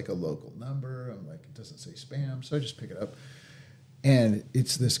 It was like a local number. I'm like, it doesn't say spam, so I just pick it up. And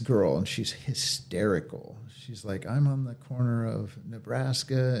it's this girl, and she's hysterical. She's like, I'm on the corner of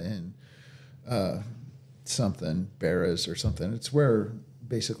Nebraska and Barras or something. It's where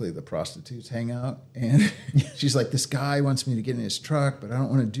basically the prostitutes hang out. And she's like, this guy wants me to get in his truck, but I don't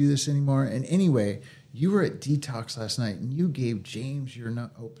want to do this anymore. And anyway, you were at Detox last night, and you gave James your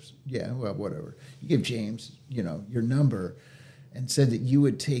whatever. You gave James, your number, and said that you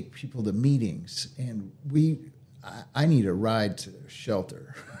would take people to meetings. And I need a ride to the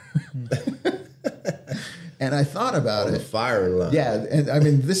shelter. And I thought about it. Firing line. Yeah, and I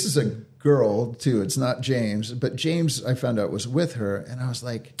mean, this is a girl too. It's not James, but James, I found out, was with her, and I was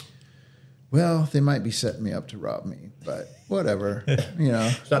like, well, they might be setting me up to rob me, but whatever,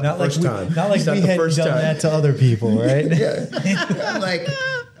 It's not the first time. Not like we had done that to other people, right? Yeah. I'm like,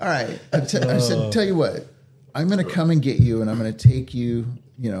 all right. I said, tell you what, I'm going to come and get you, and I'm going to take you,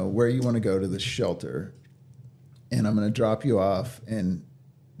 where you want to go to the shelter, and I'm going to drop you off, and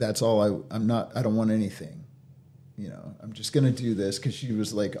that's all. I don't want anything. I'm just going to do this, because she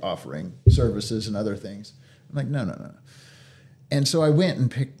was like offering services and other things. I'm like, no. And so I went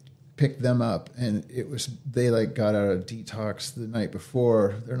and picked them up, and they like got out of detox the night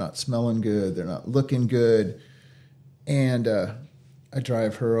before. They're not smelling good. They're not looking good. And I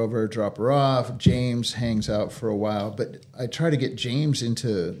drive her over, drop her off. James hangs out for a while, but I try to get James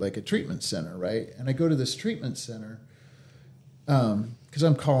into like a treatment center, right? And I go to this treatment center, because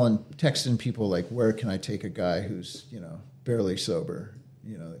I'm texting people like, where can I take a guy who's, barely sober,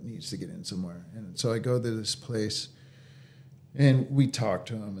 that needs to get in somewhere. And so I go to this place, and we talk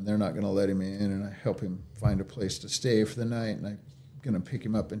to him, and they're not going to let him in, and I help him find a place to stay for the night, and I'm going to pick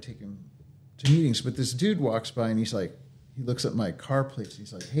him up and take him to meetings. But this dude walks by, and he looks at my car plates.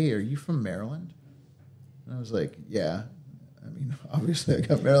 He's like, hey, are you from Maryland? And I was like, yeah. I mean, obviously I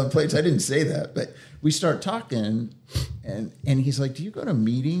got Maryland plates. I didn't say that, but we start talking, and he's like, do you go to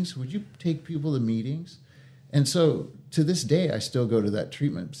meetings? Would you take people to meetings? And so to this day, I still go to that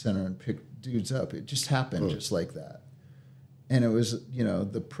treatment center and pick dudes up. It just happened just like that. And it was,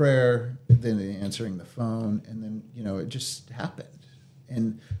 the prayer, then the answering the phone, and then, it just happened.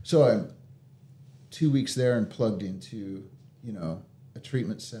 And so I'm 2 weeks there and plugged into, a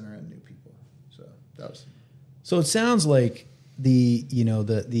treatment center and new people. So that was. So it sounds like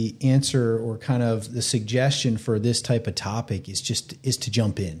the answer, or kind of the suggestion for this type of topic is to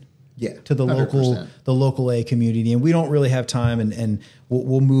jump in. Yeah, to the 100%. local A community, and we don't really have time, and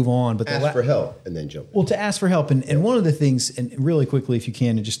we'll move on. But ask for help and then jump in. Well, to ask for help, and one of the things, and really quickly, if you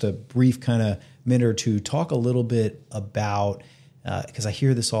can, in just a brief kind of minute or two, talk a little bit about, because I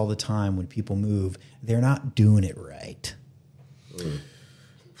hear this all the time when people move, they're not doing it right.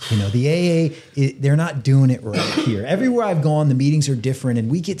 You know, the AA, they're not doing it right here. Everywhere I've gone, the meetings are different,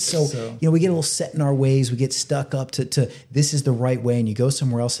 and we get we get a little set in our ways. We get stuck up to this is the right way, and you go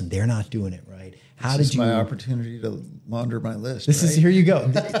somewhere else, and they're not doing it right. This is my opportunity to launder my list. This is, here you go.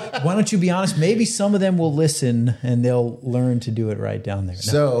 Why don't you be honest? Maybe some of them will listen, and they'll learn to do it right down there. No.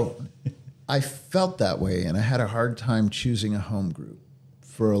 So I felt that way, and I had a hard time choosing a home group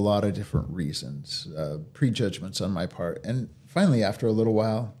for a lot of different reasons, prejudgments on my part. And finally, after a little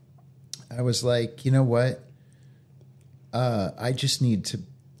while, I was like, you know what? I just need to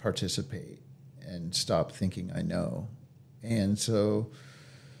participate and stop thinking I know. And so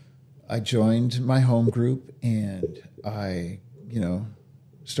I joined my home group, and I,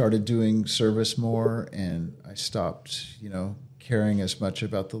 started doing service more, and I stopped, caring as much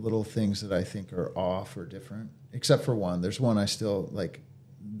about the little things that I think are off or different, except for one. There's one I still like.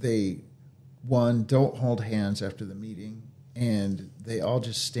 Don't hold hands after the meeting, and they all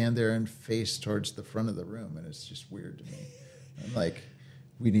just stand there and face towards the front of the room, and it's just weird to me. I'm like,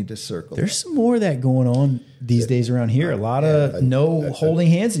 we need to circle. There's some more of that going on these days around here. A lot of holding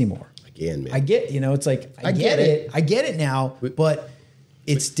hands anymore. Again, man. I get, it's like, I get it. I get it now, but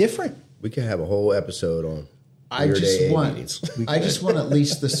it's different. We could have a whole episode on I just want at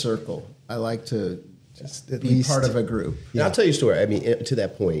least the circle. I like to just be part of a group. Yeah. I'll tell you a story. I mean, to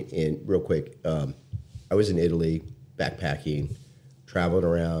that point, and real quick, I was in Italy backpacking, traveling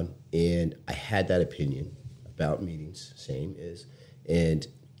around, and I had that opinion about meetings, and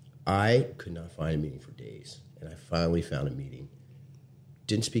I could not find a meeting for days. And I finally found a meeting.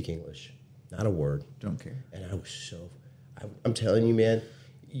 Didn't speak English, not a word. Don't care. And I was I'm telling you, man,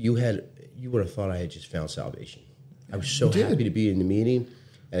 you would have thought I had just found salvation. I was so happy to be in the meeting,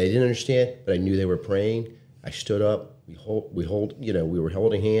 and I didn't understand, but I knew they were praying. I stood up. We were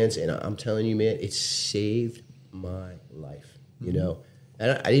holding hands, and I'm telling you, man, it saved my life. And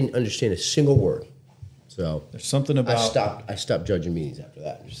I didn't understand a single word. So there's something about I stopped judging meetings after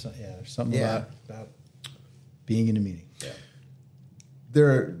that. There's something about being in a meeting. Yeah.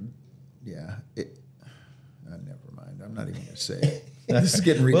 Never mind. I'm not even going to say it. This is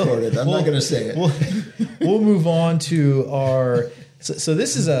getting recorded. I'm not going to say it. We'll move on to our. So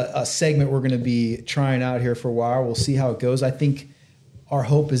this is a segment we're going to be trying out here for a while. We'll see how it goes. I think our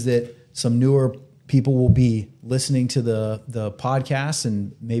hope is that some newer people will be listening to the podcast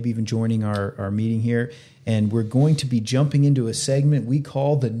and maybe even joining our meeting here. And we're going to be jumping into a segment we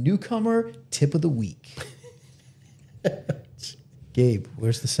call the Newcomer Tip of the Week. Gabe,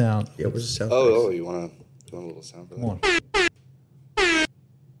 where's the sound? Yeah, where's the sound? You want a little sound for that? Come on.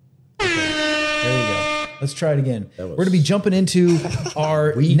 There you go. Let's try it again. We're going to be jumping into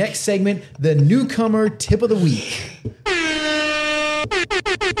our next segment, the Newcomer Tip of the Week.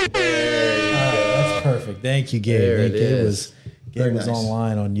 That's perfect. Thank you, Gabe. Gabe was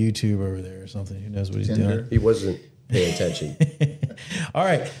online on YouTube over there or something. Who knows what he's doing? He wasn't paying attention. All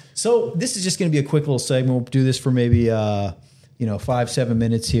right. So this is just going to be a quick little segment. We'll do this for maybe 5-7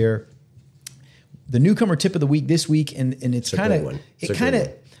 minutes here. The Newcomer Tip of the Week this week, and it's kind of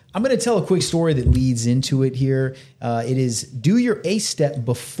I'm going to tell a quick story that leads into it here. It is do your 8th step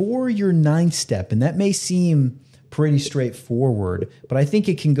before your 9th step. And that may seem pretty straightforward, but I think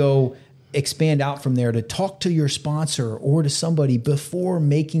it can expand out from there to talk to your sponsor or to somebody before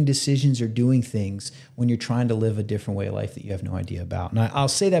making decisions or doing things when you're trying to live a different way of life that you have no idea about. And I'll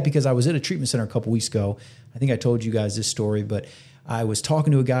say that because I was at a treatment center a couple weeks ago. I think I told you guys this story, but I was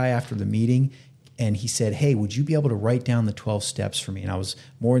talking to a guy after the meeting, and he said, hey, would you be able to write down the 12 steps for me? And I was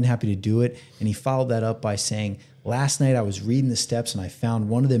more than happy to do it. And he followed that up by saying, last night I was reading the steps and I found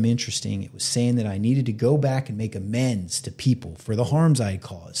one of them interesting. It was saying that I needed to go back and make amends to people for the harms I had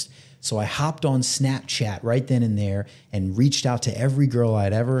caused. So I hopped on Snapchat right then and there and reached out to every girl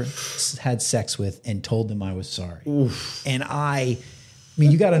I'd ever had sex with and told them I was sorry. Oof. And I mean,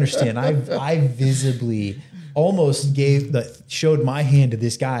 you got to understand, I visibly almost showed my hand to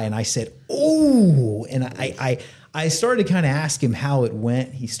this guy, and I said, "Oh!" And I started to kind of ask him how it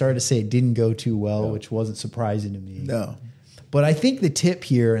went. He started to say it didn't go too well, which wasn't surprising to me. No, but I think the tip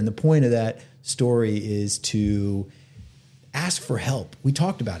here and the point of that story is to ask for help. We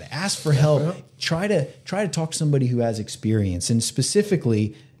talked about it. Ask for help. Try to talk to somebody who has experience, and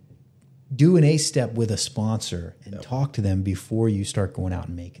specifically do an 8th step with a sponsor and talk to them before you start going out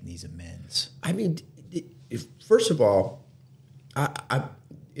and making these amends. I mean, first of all, I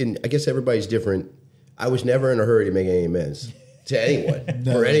guess everybody's different. I was never in a hurry to make any amends. to anyone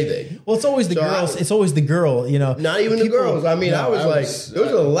or anything. Well, it's always the girls. It's always the girl, you know. Not even the girls. I mean, I was those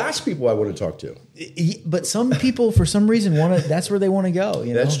are the last people I want to talk to. But some people, for some reason, that's where they want to go.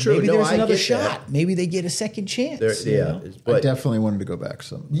 You know? That's true. Maybe there's another shot. Maybe they get a second chance. But I definitely wanted to go back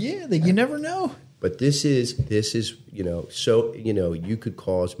some. Yeah, you never know. But this is so you could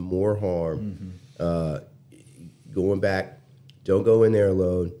cause more harm. Going back, don't go in there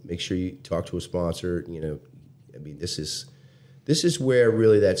alone. Make sure you talk to a sponsor. I mean, this is where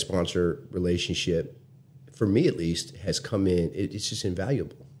really that sponsor relationship, for me at least, has come in. It's just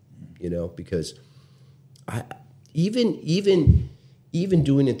invaluable, because even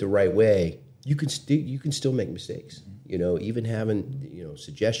doing it the right way, you can still make mistakes. Even having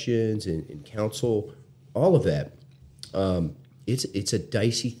suggestions and counsel, all of that. It's a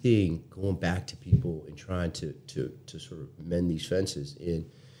dicey thing going back to people and trying to sort of mend these fences. And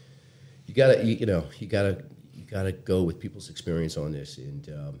you gotta go with people's experience on this. And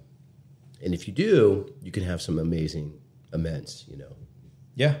if you do, you can have some amazing amends.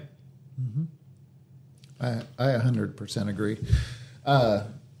 Yeah. Mm-hmm. I 100% agree.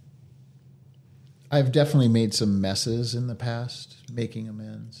 I've definitely made some messes in the past, making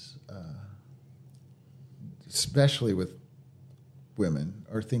amends, especially with women,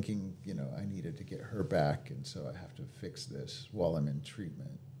 or thinking, I needed to get her back, and so I have to fix this while I'm in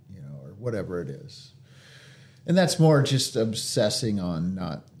treatment, or whatever it is. And that's more just obsessing on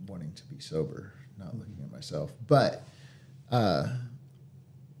not wanting to be sober, not looking at myself. But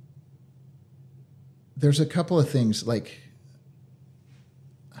there's a couple of things, like,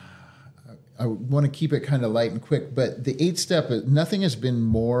 I want to keep it kind of light and quick, but the 8-step, nothing has been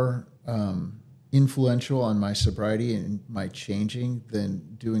more influential on my sobriety and my changing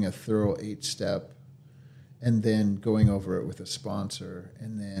than doing a thorough 8-step and then going over it with a sponsor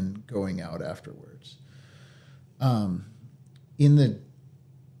and then going out afterwards. In the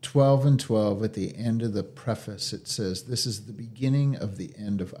 12 and 12, at the end of the preface, it says, "This is the beginning of the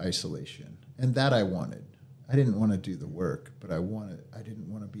end of isolation." And that I wanted. I didn't want to do the work, but I didn't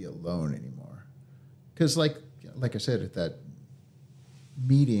want to be alone anymore. Because like I said, at that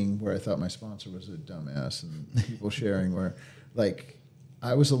meeting where I thought my sponsor was a dumbass and people sharing where, like,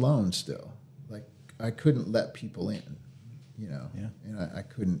 I was alone still. Like, I couldn't let people in, and I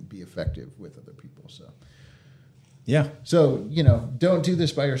couldn't be effective with other people. So, yeah. So, don't do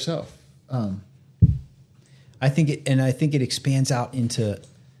this by yourself. I think it expands out into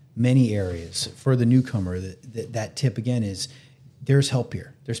many areas for the newcomer. That tip again is there's help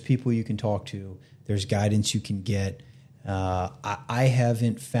here. There's people you can talk to. There's guidance you can get. I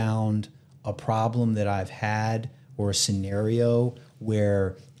haven't found a problem that I've had or a scenario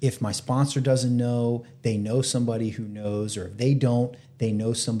where if my sponsor doesn't know, they know somebody who knows, or if they don't, they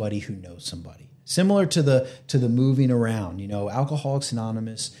know somebody who knows somebody. Similar to the moving around, Alcoholics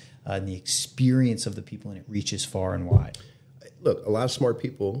Anonymous, and the experience of the people in it reaches far and wide. Look, a lot of smart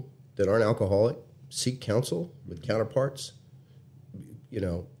people that aren't alcoholic seek counsel with counterparts,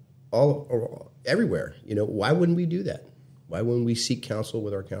 all everywhere. Why wouldn't we do that? Why wouldn't we seek counsel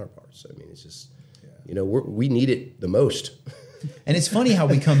with our counterparts? I mean, it's just, we need it the most. And it's funny how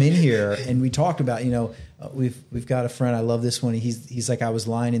we come in here and we talked about, we've got a friend. I love this one. He's like, I was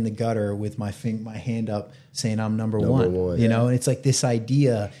lying in the gutter with my hand up saying I'm number one, and it's like this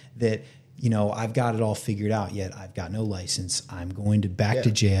idea that, I've got it all figured out, yet I've got no license. I'm going back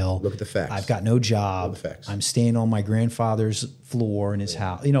to jail. Look at the facts. I've got no job. Look at the facts. I'm staying on my grandfather's floor in his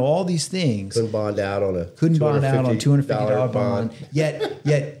house. All these things. Couldn't bond out on a $250 bond.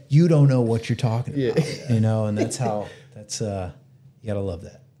 Yet you don't know what you're talking about. And that's you gotta love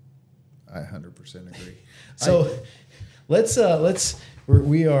that. I 100% agree. So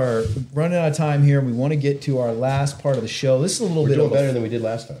we are running out of time here, and we want to get to our last part of the show. This is a little bit better than we did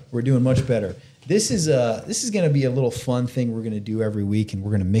last time. We're doing much better. This is going to be a little fun thing we're going to do every week, and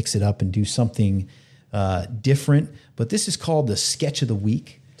we're going to mix it up and do something different. But this is called the Sketch of the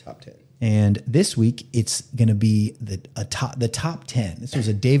Week. Top 10. And this week it's going to be the top 10. This was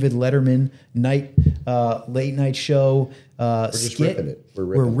a David Letterman late night show. We're just skit. ripping it.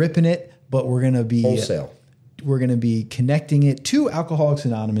 We're ripping it, but we're going to be wholesale. We're going to be connecting it to Alcoholics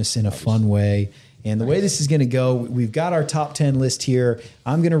Anonymous in a fun way. And the way this is going to go, we've got our top 10 list here.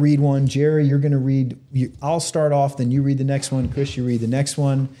 I'm going to read one. Jerry, you're going to read. I'll start off, then you read the next one. Chris, you read the next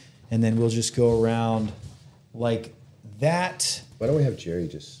one. And then we'll just go around like that. Why don't we have Jerry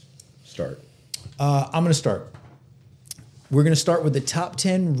just start? I'm going to start. We're going to start with the top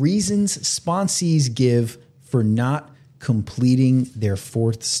 10 reasons sponsees give for not completing their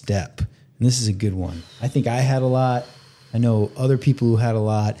fourth step. And this is a good one. I think I had a lot. I know other people who had a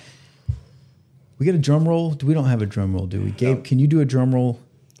lot. We get a drum roll? We don't have a drum roll, do we? Gabe, can you do a drum roll?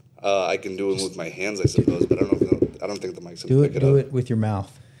 I can do it with my hands, I suppose, but I don't think the mic's Do gonna it. pick Do it up. it with your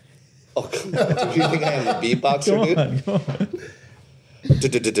mouth. Oh, come on. Do you think I am a beatboxer, dude? Go on.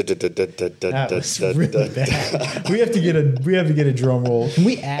 That was really bad. We have to get a drum roll. Can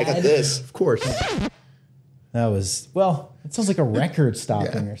we add? I got this. Of course. That was it sounds like a record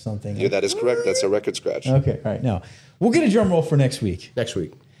stopping or something. Yeah, that is correct. That's a record scratch. Okay, all right. Now we'll get a drum roll for next week. Next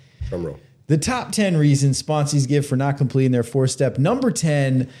week. Drum roll. The top 10 reasons sponsees give for not completing their 4-step. Number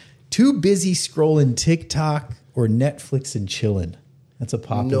 10, too busy scrolling TikTok or Netflix and chilling. That's a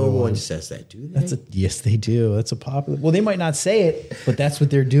popular one. No one says that, do they? Yes, they do. That's a popular. Well, they might not say it, but that's what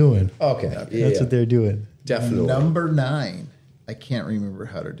they're doing. Okay. That's what they're doing. Definitely. Number 9. I can't remember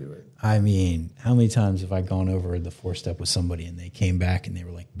how to do it. I mean, how many times have I gone over the 4-step with somebody and they came back and they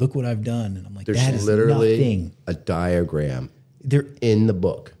were like, "Look what I've done," and I'm like, There's "That is literally nothing." a diagram There in the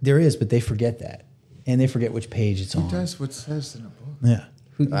book. is, but they forget that, and they forget which page it's on. Who does what says in a book? Yeah.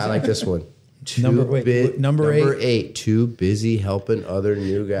 I like this one. Number 8. Too busy helping other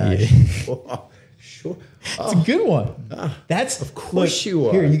new guys. Sure. It's a good one. That's of course you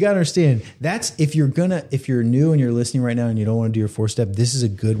are. Here, you got to understand. That's if you're new and you're listening right now and you don't want to do your 4-step, this is a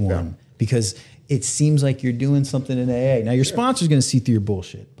good one because it seems like you're doing something in AA. Now your sponsor's going to see through your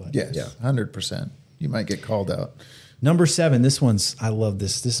bullshit, but Yes, 100%. You might get called out. Number 7, I love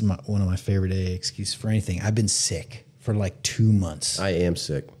this. This is one of my favorite AA excuses for anything. I've been sick for like 2 months. I am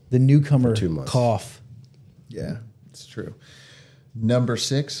sick. The newcomer 2 months. cough. Yeah, it's true. Number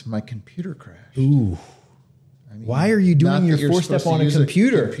 6, my computer crashed. Ooh. I mean, why are you doing your 4-step on a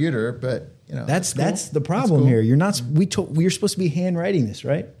computer? Computer, but that's the problem here. You're not. We're supposed to be handwriting this,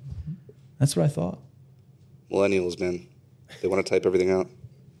 right? That's what I thought. Millennials, man, they want to type everything out.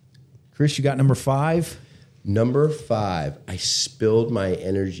 Chris, you got number 5. Number 5. I spilled my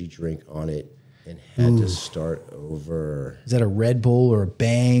energy drink on it and had to start over. Is that a Red Bull or a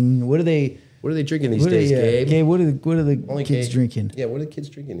Bang? What are they drinking these days, Gabe? Gabe, what are the kids drinking? Yeah, what are the kids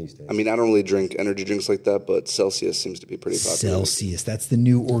drinking these days? I mean, I don't really drink energy drinks like that, but Celsius seems to be pretty popular. Celsius. That's the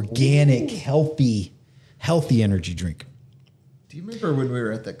new organic, healthy energy drink. Do you remember when we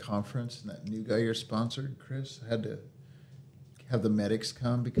were at that conference and that new guy you're sponsored, Chris, had to have the medics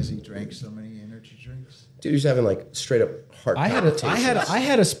come because he drank so many energy drinks? Dude, he's having like straight up heart palpitations. I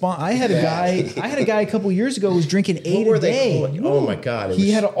had a guy a couple years ago who was drinking 8 a day. Oh my God.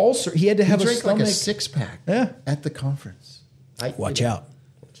 He had an ulcer. He had to have He drank stomach. like a 6-pack at the conference. Watch out.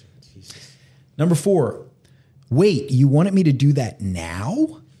 Jesus. Number 4. Wait, you wanted me to do that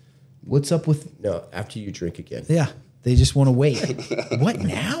now? What's up with... No, after you drink again. Yeah, they just want to wait. What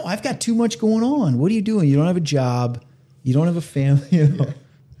now? I've got too much going on. What are you doing? You don't have a job. You don't have a family. Yeah.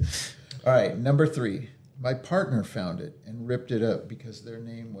 All right, number 3. My partner found it and ripped it up because their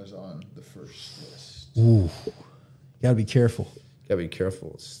name was on the first list. Ooh, you got to be careful. Got to be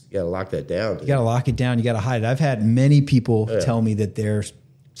careful. You got to lock that down. You got to lock it down. You got to hide it. I've had many people tell me that their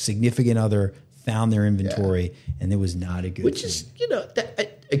significant other found their inventory and it was not a good Which thing. is,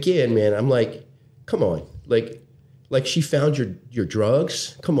 again, man, I'm like, come on. Like she found your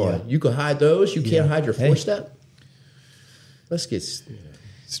drugs. Come on. Yeah. You can hide those. You can't hide your 4-step. Let's get...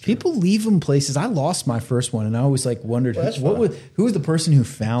 People leave them places. I lost my first one, and I always wondered who was the person who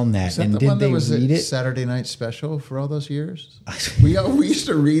found that, Is that and the did one that they was read at it? Saturday Night Special for all those years? we used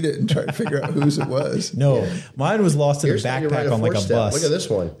to read it and try to figure out whose it was. No, mine was lost in a Here's how you write backpack on like a 4-step. bus. Look at this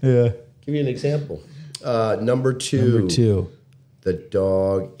one. Yeah. Give you an example. Number 2. The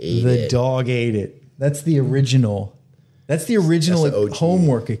dog ate it. The dog ate it. That's the original. That's the OG.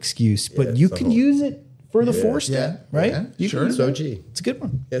 homework excuse, but you can use it for the 4-step, right? Yeah, You sure. can use It's it. OG. It's a good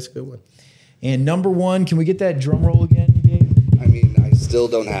one. That's a good one. And number 1, can we get that drum roll again, Gabe? I mean, I still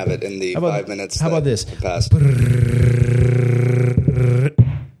don't have it in the 5 minutes. How about this? Passed.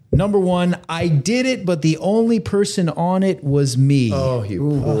 Number 1, I did it, but the only person on it was me. Oh, you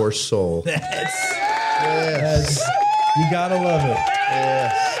poor soul. That's you gotta love it.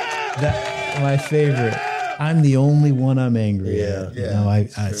 Yes. That my favorite. I'm the only one I'm angry at. Yeah. You know,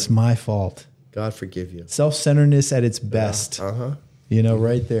 it's my fault. God forgive you. Self-centeredness at its best.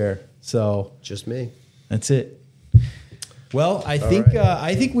 Right there. So Just me. that's it. Well, I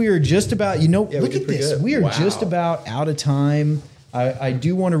think we are just about. Look at did pretty this. good. We are Wow. just about out of time. I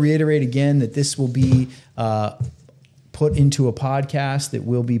do want to reiterate again that this will be put into a podcast that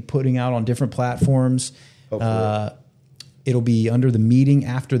we'll be putting out on different platforms. It'll be under the meeting,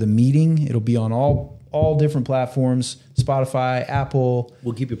 after the meeting. It'll be on all different platforms: Spotify, Apple.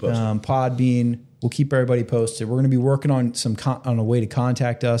 We'll keep you posted. Podbean. we'll keep everybody posted. We're going to be working on on a way to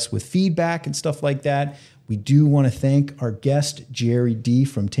contact us with feedback and stuff like that. We do want to thank our guest, Jerry D.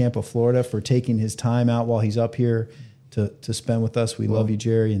 from Tampa, Florida, for taking his time out while he's up here to spend with us. We love you,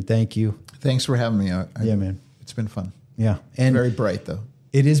 Jerry, and thank you. Thanks for having me. Yeah, man. It's been fun. Yeah. And very bright, though.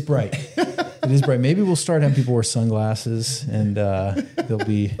 It is bright. It is bright. Maybe we'll start having people wear sunglasses and they'll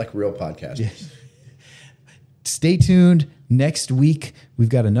be... Like real podcasters. Yeah. Stay tuned. Next week, we've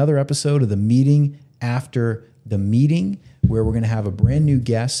got another episode of The Meeting After the Meeting where we're going to have a brand new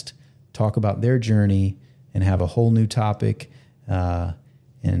guest talk about their journey and have a whole new topic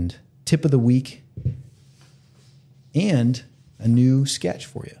and tip of the week and a new sketch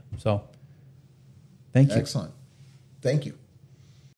for you. So, thank you. Excellent. Thank you.